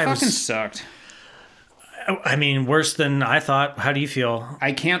 This guy fucking sucked. I mean, worse than I thought. How do you feel?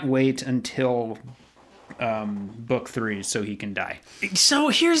 I can't wait until book 3 so he can die. So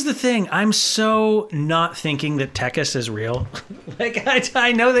here's the thing. I'm so not thinking that Tekis is real. Like,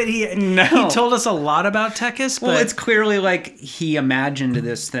 I know that he told us a lot about Tekis, but... Well, it's clearly like he imagined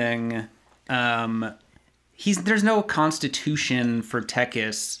this thing. There's no constitution for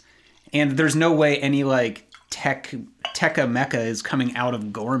Tekis, and there's no way any, like, Tekka mecha is coming out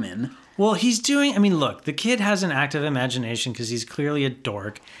of Gorman. Well, he's doing... I mean, look, the kid has an active imagination because he's clearly a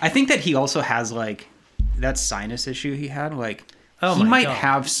dork. I think that he also has, like, that sinus issue he had. Like, he might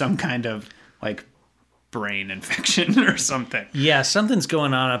have some kind of, like, brain infection or something. Yeah, something's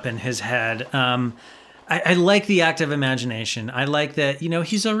going on up in his head. I like the active imagination. I like that, you know,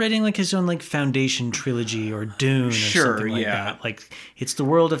 he's already like his own like Foundation trilogy or Dune or something like that. Like, it's the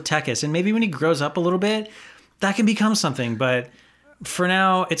world of Tekis. And maybe when he grows up a little bit, that can become something. But for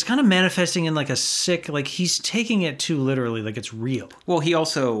now, it's kind of manifesting in like a sick, like he's taking it too literally, like it's real. Well, he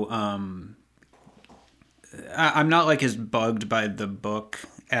also, I'm not like as bugged by the book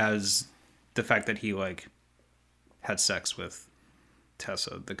as the fact that he like had sex with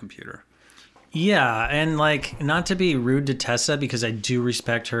Tessa, the computer. Yeah, and like, not to be rude to Tessa, because I do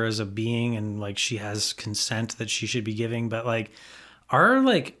respect her as a being and like she has consent that she should be giving, but like our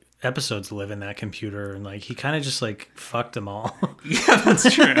like episodes live in that computer and like he kind of just like fucked them all. Yeah,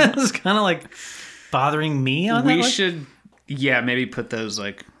 that's true. It's kind of like bothering me on that. We should, maybe put those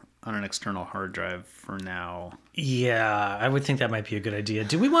like on an external hard drive for now. Yeah, I would think that might be a good idea.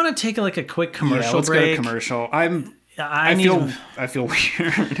 Do we want to take like a quick commercial let's break? Go to commercial. I feel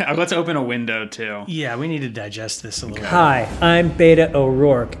weird. Let's open a window too. Yeah, we need to digest this a little. Hi, I'm Beta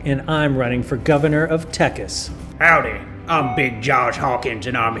O'Rourke, and I'm running for governor of Tekis. Howdy, I'm Big Josh Hawkins,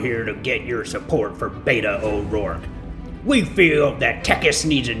 and I'm here to get your support for Beta O'Rourke. We feel that Tekis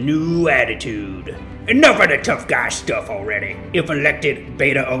needs a new attitude. Enough of the tough guy stuff already. If elected,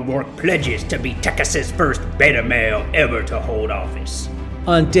 Beta O'Rourke pledges to be Tekis' first beta male ever to hold office.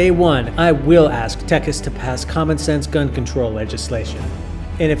 On day one, I will ask Tekis to pass common sense gun control legislation.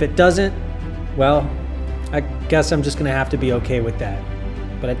 And if it doesn't, well, I guess I'm just gonna have to be okay with that.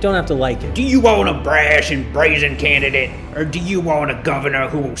 But I don't have to like it. Do you want a brash and brazen candidate? Or do you want a governor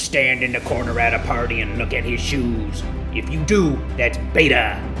who will stand in the corner at a party and look at his shoes? If you do, that's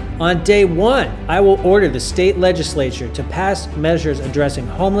Beta. On day one, I will order the state legislature to pass measures addressing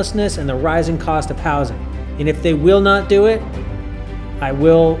homelessness and the rising cost of housing. And if they will not do it, I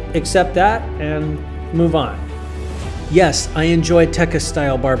will accept that and move on. Yes, I enjoy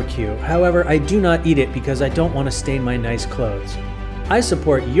Tekka-style barbecue. However, I do not eat it because I don't want to stain my nice clothes. I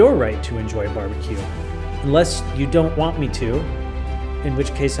support your right to enjoy barbecue. Unless you don't want me to, in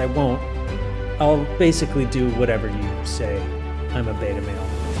which case I won't. I'll basically do whatever you say. I'm a beta male.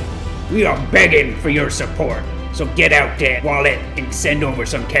 We are begging for your support, so get out that wallet and send over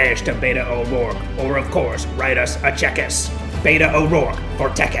some cash to Beta O'Rourke, or of course, write us a checkus. Beta O'Rourke for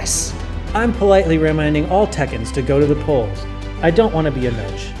Tekkas. I'm politely reminding all Tekkens to go to the polls. I don't want to be a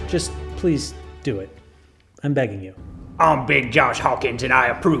nudge. Just please do it. I'm begging you. I'm Big Josh Hawkins, and I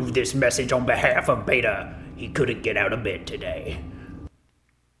approve this message on behalf of Beta. He couldn't get out of bed today.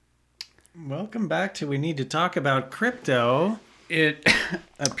 Welcome back to We Need to Talk About Crypto. It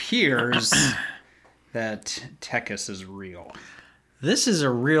appears that Tekkas is real. This is a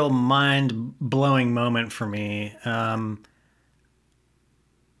real mind-blowing moment for me.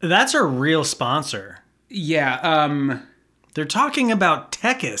 That's a real sponsor. Yeah, they're talking about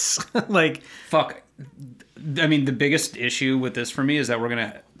Tekkas. Like, fuck. I mean, the biggest issue with this for me is that we're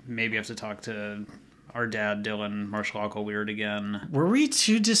going to maybe have to talk to our dad, Dylan Marshall Weird again. Were we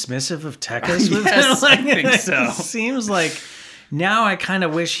too dismissive of Tekkas? Yes, I think so. It seems like now I kind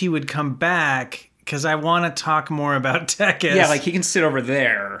of wish he would come back because I want to talk more about Tekkas. Yeah, like he can sit over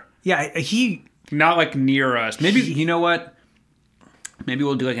there. Yeah, he... Not like near us. Maybe, you know what? Maybe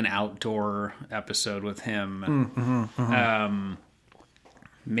we'll do like an outdoor episode with him.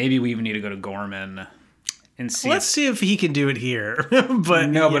 Maybe we even need to go to Gorman and see. Let's see if he can do it here.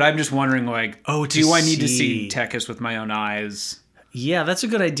 But I'm just wondering, like, do I need to see see Tekkas with my own eyes? Yeah, that's a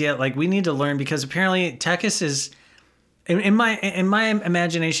good idea. Like, we need to learn because apparently Tekkas is, in my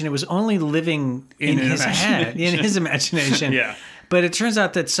imagination, it was only living in his head, in his imagination. Yeah. But it turns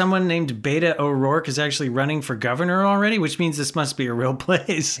out that someone named Beta O'Rourke is actually running for governor already, which means this must be a real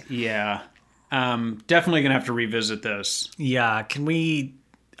place. Yeah. Definitely gonna have to revisit this. Yeah.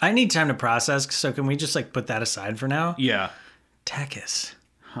 I need time to process, so can we just like put that aside for now? Yeah. Tekkas.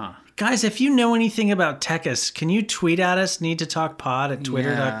 Huh. Guys, if you know anything about Tekkas, can you tweet at us,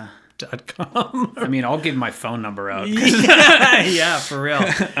 needtotokpod@twitter.com? I mean, I'll give my phone number out. Yeah, for real.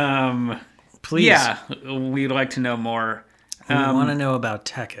 Please. Yeah, we'd like to know more. We want to know about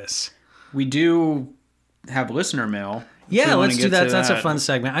Tekkas. We do have listener mail. Yeah, let's do that. That's a fun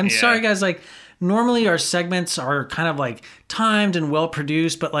segment. I'm sorry, guys. Like, normally our segments are kind of like timed and well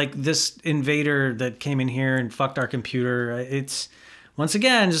produced, but like this invader that came in here and fucked our computer, it's once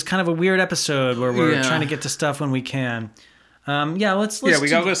again just kind of a weird episode where we're trying to get to stuff when we can. Let's we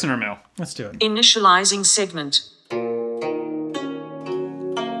got listener mail. Let's do it. Initializing segment.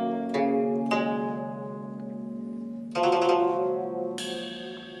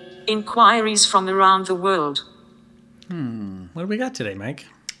 Inquiries from around the world. What do we got today, Mike?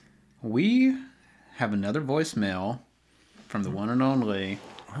 We have another voicemail from the one and only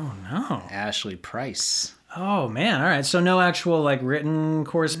Oh no, Ashley Price. Oh man, all right. So no actual like written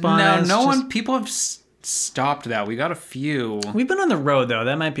correspondence. No one. People have stopped that. We got a few. We've been on the road though.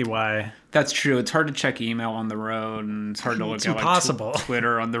 That might be why. That's true. It's hard to check email on the road, and it's hard to look at impossible. Like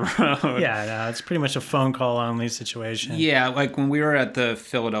Twitter on the road. Yeah, no, it's pretty much a phone call only situation. Yeah, like when we were at the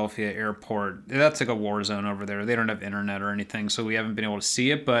Philadelphia airport, that's like a war zone over there. They don't have internet or anything, so we haven't been able to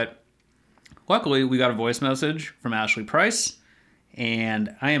see it. But luckily, we got a voice message from Ashley Price,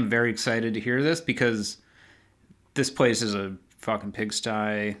 and I am very excited to hear this because this place is a fucking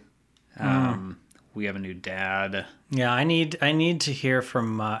pigsty. We have a new dad. Yeah, I need to hear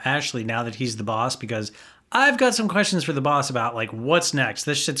from Ashley now that he's the boss because I've got some questions for the boss about like what's next.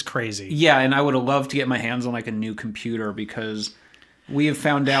 This shit's crazy. Yeah, and I would have loved to get my hands on like a new computer because we have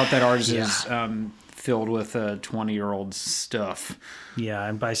found out that ours is filled with 20-year-old stuff. Yeah,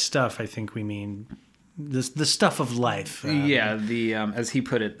 and by stuff I think we mean the stuff of life. The as he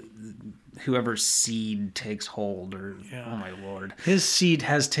put it, whoever's seed takes hold, or oh my lord, his seed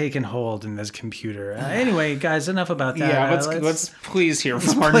has taken hold in this computer. Anyway, guys, enough about that. Yeah, let's please hear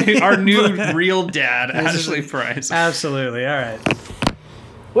from our new real dad, Ashley Price. Absolutely. All right.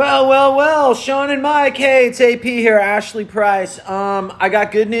 Well, Sean and Mike, hey, it's AP here, Ashley Price. I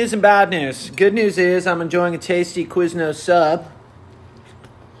got good news and bad news. Good news is I'm enjoying a tasty Quiznos sub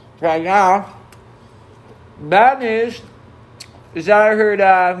right now. Bad news is that I heard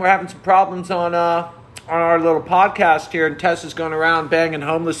we're having some problems on our little podcast here, and Tessa's going around banging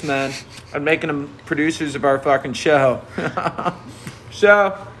homeless men and making them producers of our fucking show.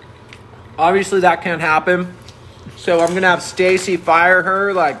 So, obviously that can't happen. So I'm going to have Stacy fire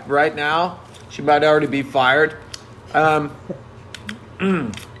her, like, right now. She might already be fired.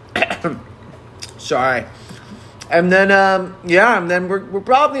 Sorry. And then, and then we're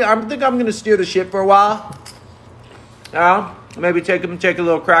probably, I think I'm going to steer the ship for a while. Maybe take a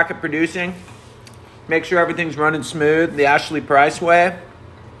little crack at producing. Make sure everything's running smooth, the Ashley Price way.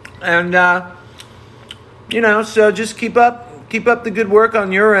 And, so just keep up the good work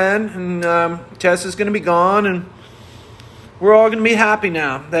on your end. And Tessa's going to be gone. And we're all going to be happy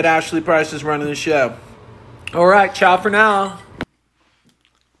now that Ashley Price is running the show. All right, ciao for now.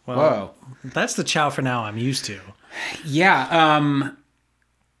 Well, whoa. That's the ciao for now I'm used to. Yeah.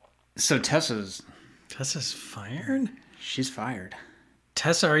 So Tessa's fired? She's fired.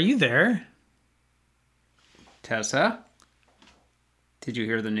 Tessa, are you there? Tessa? Did you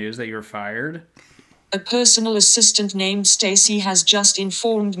hear the news that you're fired? A personal assistant named Stacy has just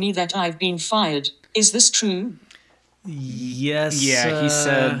informed me that I've been fired. Is this true? Yes. Yeah, he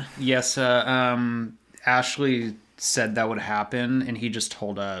said yes. Ashley said that would happen, and he just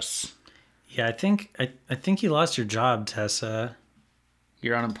told us. Yeah, I think you lost your job, Tessa.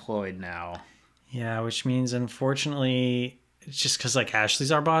 You're unemployed now. Yeah, which means unfortunately it's just because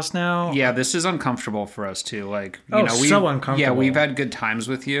Ashley's our boss now. Yeah, this is uncomfortable for us too. So uncomfortable. Yeah, we've had good times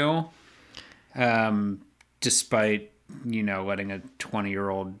with you, despite letting a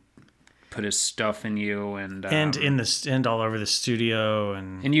 20-year-old put his stuff in you and all over the studio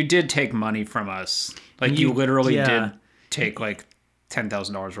and you did take money from us. You literally did take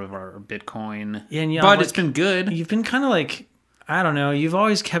 $10,000 worth of our Bitcoin. But it's been good. You've been kind of I don't know. You've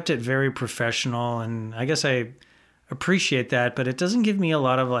always kept it very professional, and I guess I appreciate that. But it doesn't give me a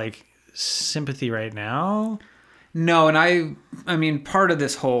lot of sympathy right now. No, and I mean, part of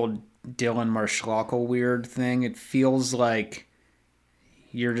this whole Dylan Marschlockel weird thing, it feels like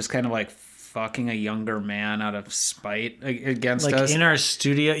you're just kind of fucking a younger man out of spite against us. In our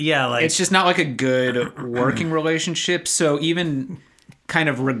studio. Yeah, it's just not a good working relationship. So even kind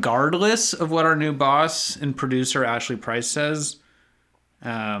of regardless of what our new boss and producer Ashley Price says,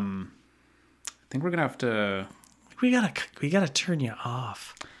 I think we're gonna have to. We gotta turn you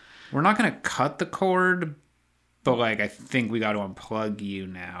off. We're not gonna cut the cord, but I think we got to unplug you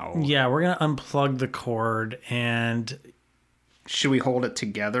now. Yeah, we're gonna unplug the cord, and should we hold it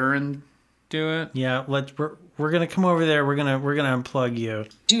together and do it? Yeah, we're gonna come over there. We're gonna unplug you.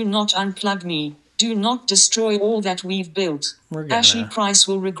 Do not unplug me. Do not destroy all that we've built. Ashley Price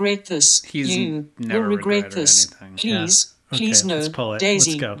will regret this. You will regret this. Anything. Please, please no. Let's pull it.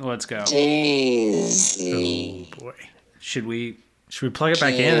 Daisy. Let's go. Daisy. Oh boy. Should we plug it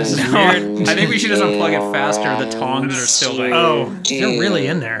back in? This is weird. I think we should just unplug it faster. The tongs are still you're really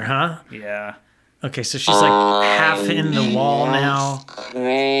in there, huh? Yeah. Okay, so she's half in the wall now.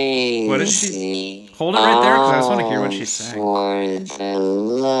 What is she? Hold it right there, because I just want to hear what she's saying. For the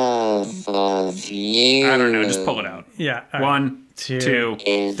love of you. I don't know, just pull it out. Yeah. Right. 1,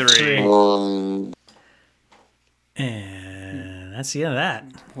 2, 3. And that's the end of that.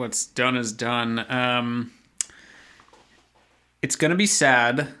 What's done is done. It's going to be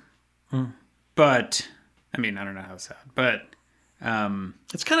sad, but, I mean, I don't know how sad, but...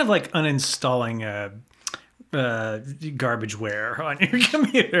 it's kind of like uninstalling garbageware on your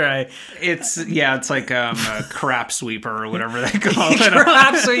computer. It's like a crap sweeper or whatever they call it.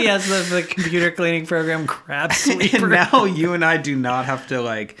 Crap, so yes, the computer cleaning program Crap Sweeper. And now you and I do not have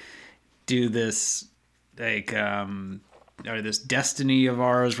to do this or this destiny of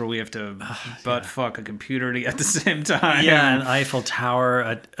ours where we have to fuck a computer at the same time. Yeah, an Eiffel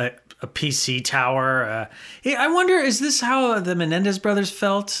Tower, a PC tower. Hey, I wonder, is this how the Menendez brothers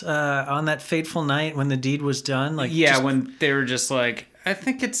felt on that fateful night when the deed was done? When they were just I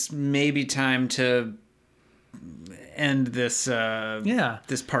think it's maybe time to end this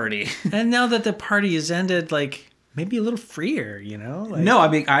this party. And now that the party is ended, maybe a little freer, No,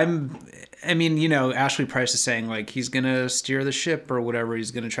 I mean, Ashley Price is saying he's gonna steer the ship or whatever.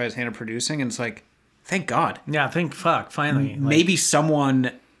 He's gonna try his hand at producing, and it's thank God. Yeah, finally. Maybe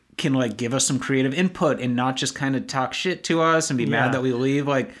someone can give us some creative input and not just kind of talk shit to us and be mad that we leave.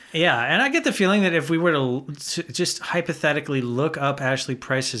 Yeah, and I get the feeling that if we were to just hypothetically look up Ashley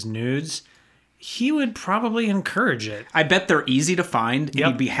Price's nudes, he would probably encourage it. I bet they're easy to find, and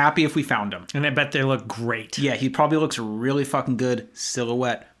he'd be happy if we found them. And I bet they look great. Yeah, he probably looks really fucking good.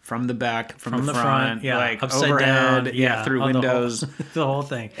 Silhouette. From the back, from the front, upside overhead, down, through windows. The whole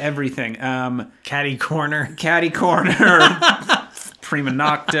thing. Everything. Catty corner. Prima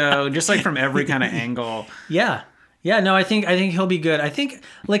nocto, just from every kind of angle. Yeah. Yeah, no, I think he'll be good. I think,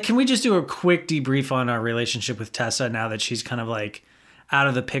 can we just do a quick debrief on our relationship with Tessa now that she's kind of out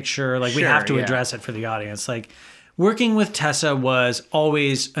of the picture? We have to address it for the audience. Working with Tessa was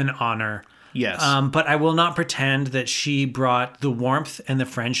always an honor. Yes. But I will not pretend that she brought the warmth and the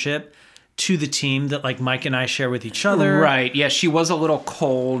friendship to the team that like Mike and I share with each other. Right. Yeah, she was a little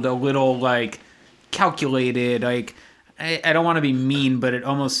cold, a little like calculated. Like I don't want to be mean, but it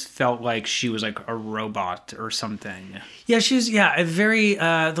almost felt like she was like a robot or something. Yeah, she's a very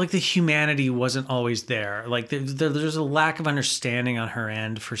like the humanity wasn't always there. Like there's a lack of understanding on her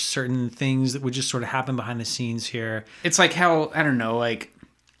end for certain things that would just sort of happen behind the scenes here. It's like how, I don't know, like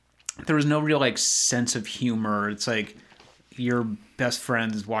there was no real like sense of humor. It's like your best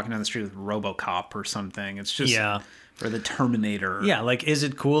friend is walking down the street with RoboCop or something. It's just or the Terminator. Yeah, like, is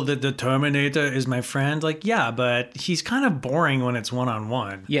it cool that the Terminator is my friend? Like, yeah, but he's kind of boring when it's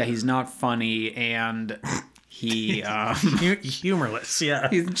one-on-one. Yeah, he's not funny, and he... humorless, yeah.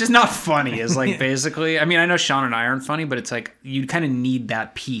 He's just not funny, is, like, basically... I mean, I know Sean and I aren't funny, but it's like, you kind of need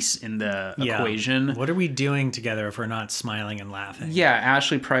that piece in the equation. What are we doing together if we're not smiling and laughing? Yeah,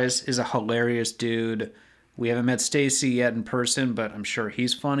 Ashley Price is a hilarious dude. We haven't met Stacy yet in person, but I'm sure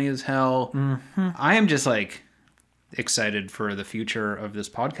he's funny as hell. Mm-hmm. I am just, like... excited for the future of this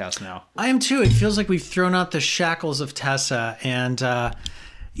podcast now. I am too. It feels like we've thrown out the shackles of Tessa, and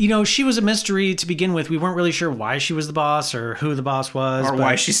you know, she was a mystery to begin with. We weren't really sure why she was the boss or who the boss was, or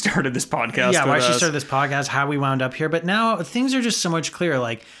why she started this podcast. Yeah, why she started this podcast, how we wound up here. But now things are just so much clearer.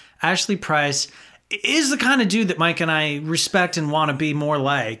 Like, Ashley Price is the kind of dude that Mike and I respect and want to be more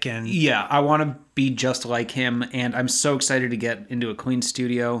like. And yeah, I want to be just like him, and I'm so excited to get into a clean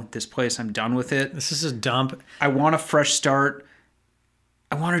studio. This place, I'm done with it. This is a dump. I want a fresh start.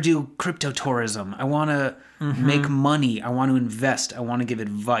 I want to do crypto tourism. I want to make money. I want to invest. I want to give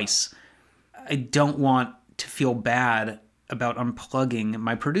advice. I don't want to feel bad about unplugging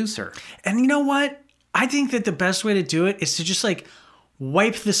my producer. And you know what? I think that the best way to do it is to just like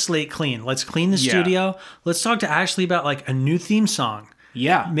wipe the slate clean. Let's clean the studio. Let's talk to Ashley about like a new theme song.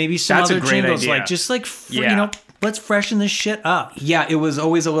 Yeah. Maybe some other jingles. Idea. Like just like, you know, let's freshen this shit up. Yeah. It was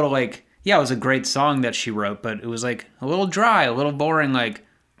always a little like, yeah, it was a great song that she wrote, but it was like a little dry, a little boring. Like,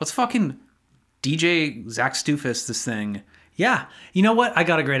 let's fucking DJ Zach Stufus this thing. Yeah. You know what? I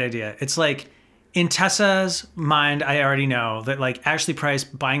got a great idea. It's like in Tessa's mind, I already know that like Ashley Price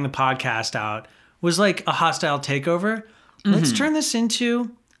buying the podcast out was like a hostile takeover. Let's turn this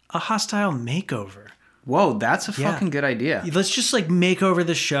into a hostile makeover. Whoa, that's a fucking good idea. Let's just like make over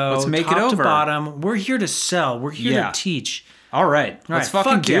the show. Let's make top it over. To bottom. We're here to sell. We're here to teach. All right. Let's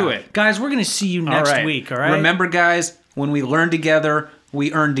fucking do it. Guys, we're going to see you next week, all right? Remember, guys, when we learn together,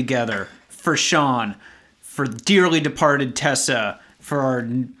 we earn together. For Sean, for dearly departed Tessa, for our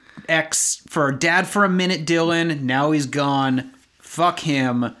ex, for our dad for a minute, Dylan. Now he's gone. Fuck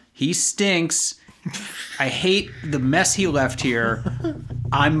him. He stinks. I hate the mess he left here.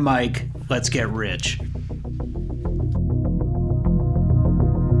 I'm Mike. Let's get rich.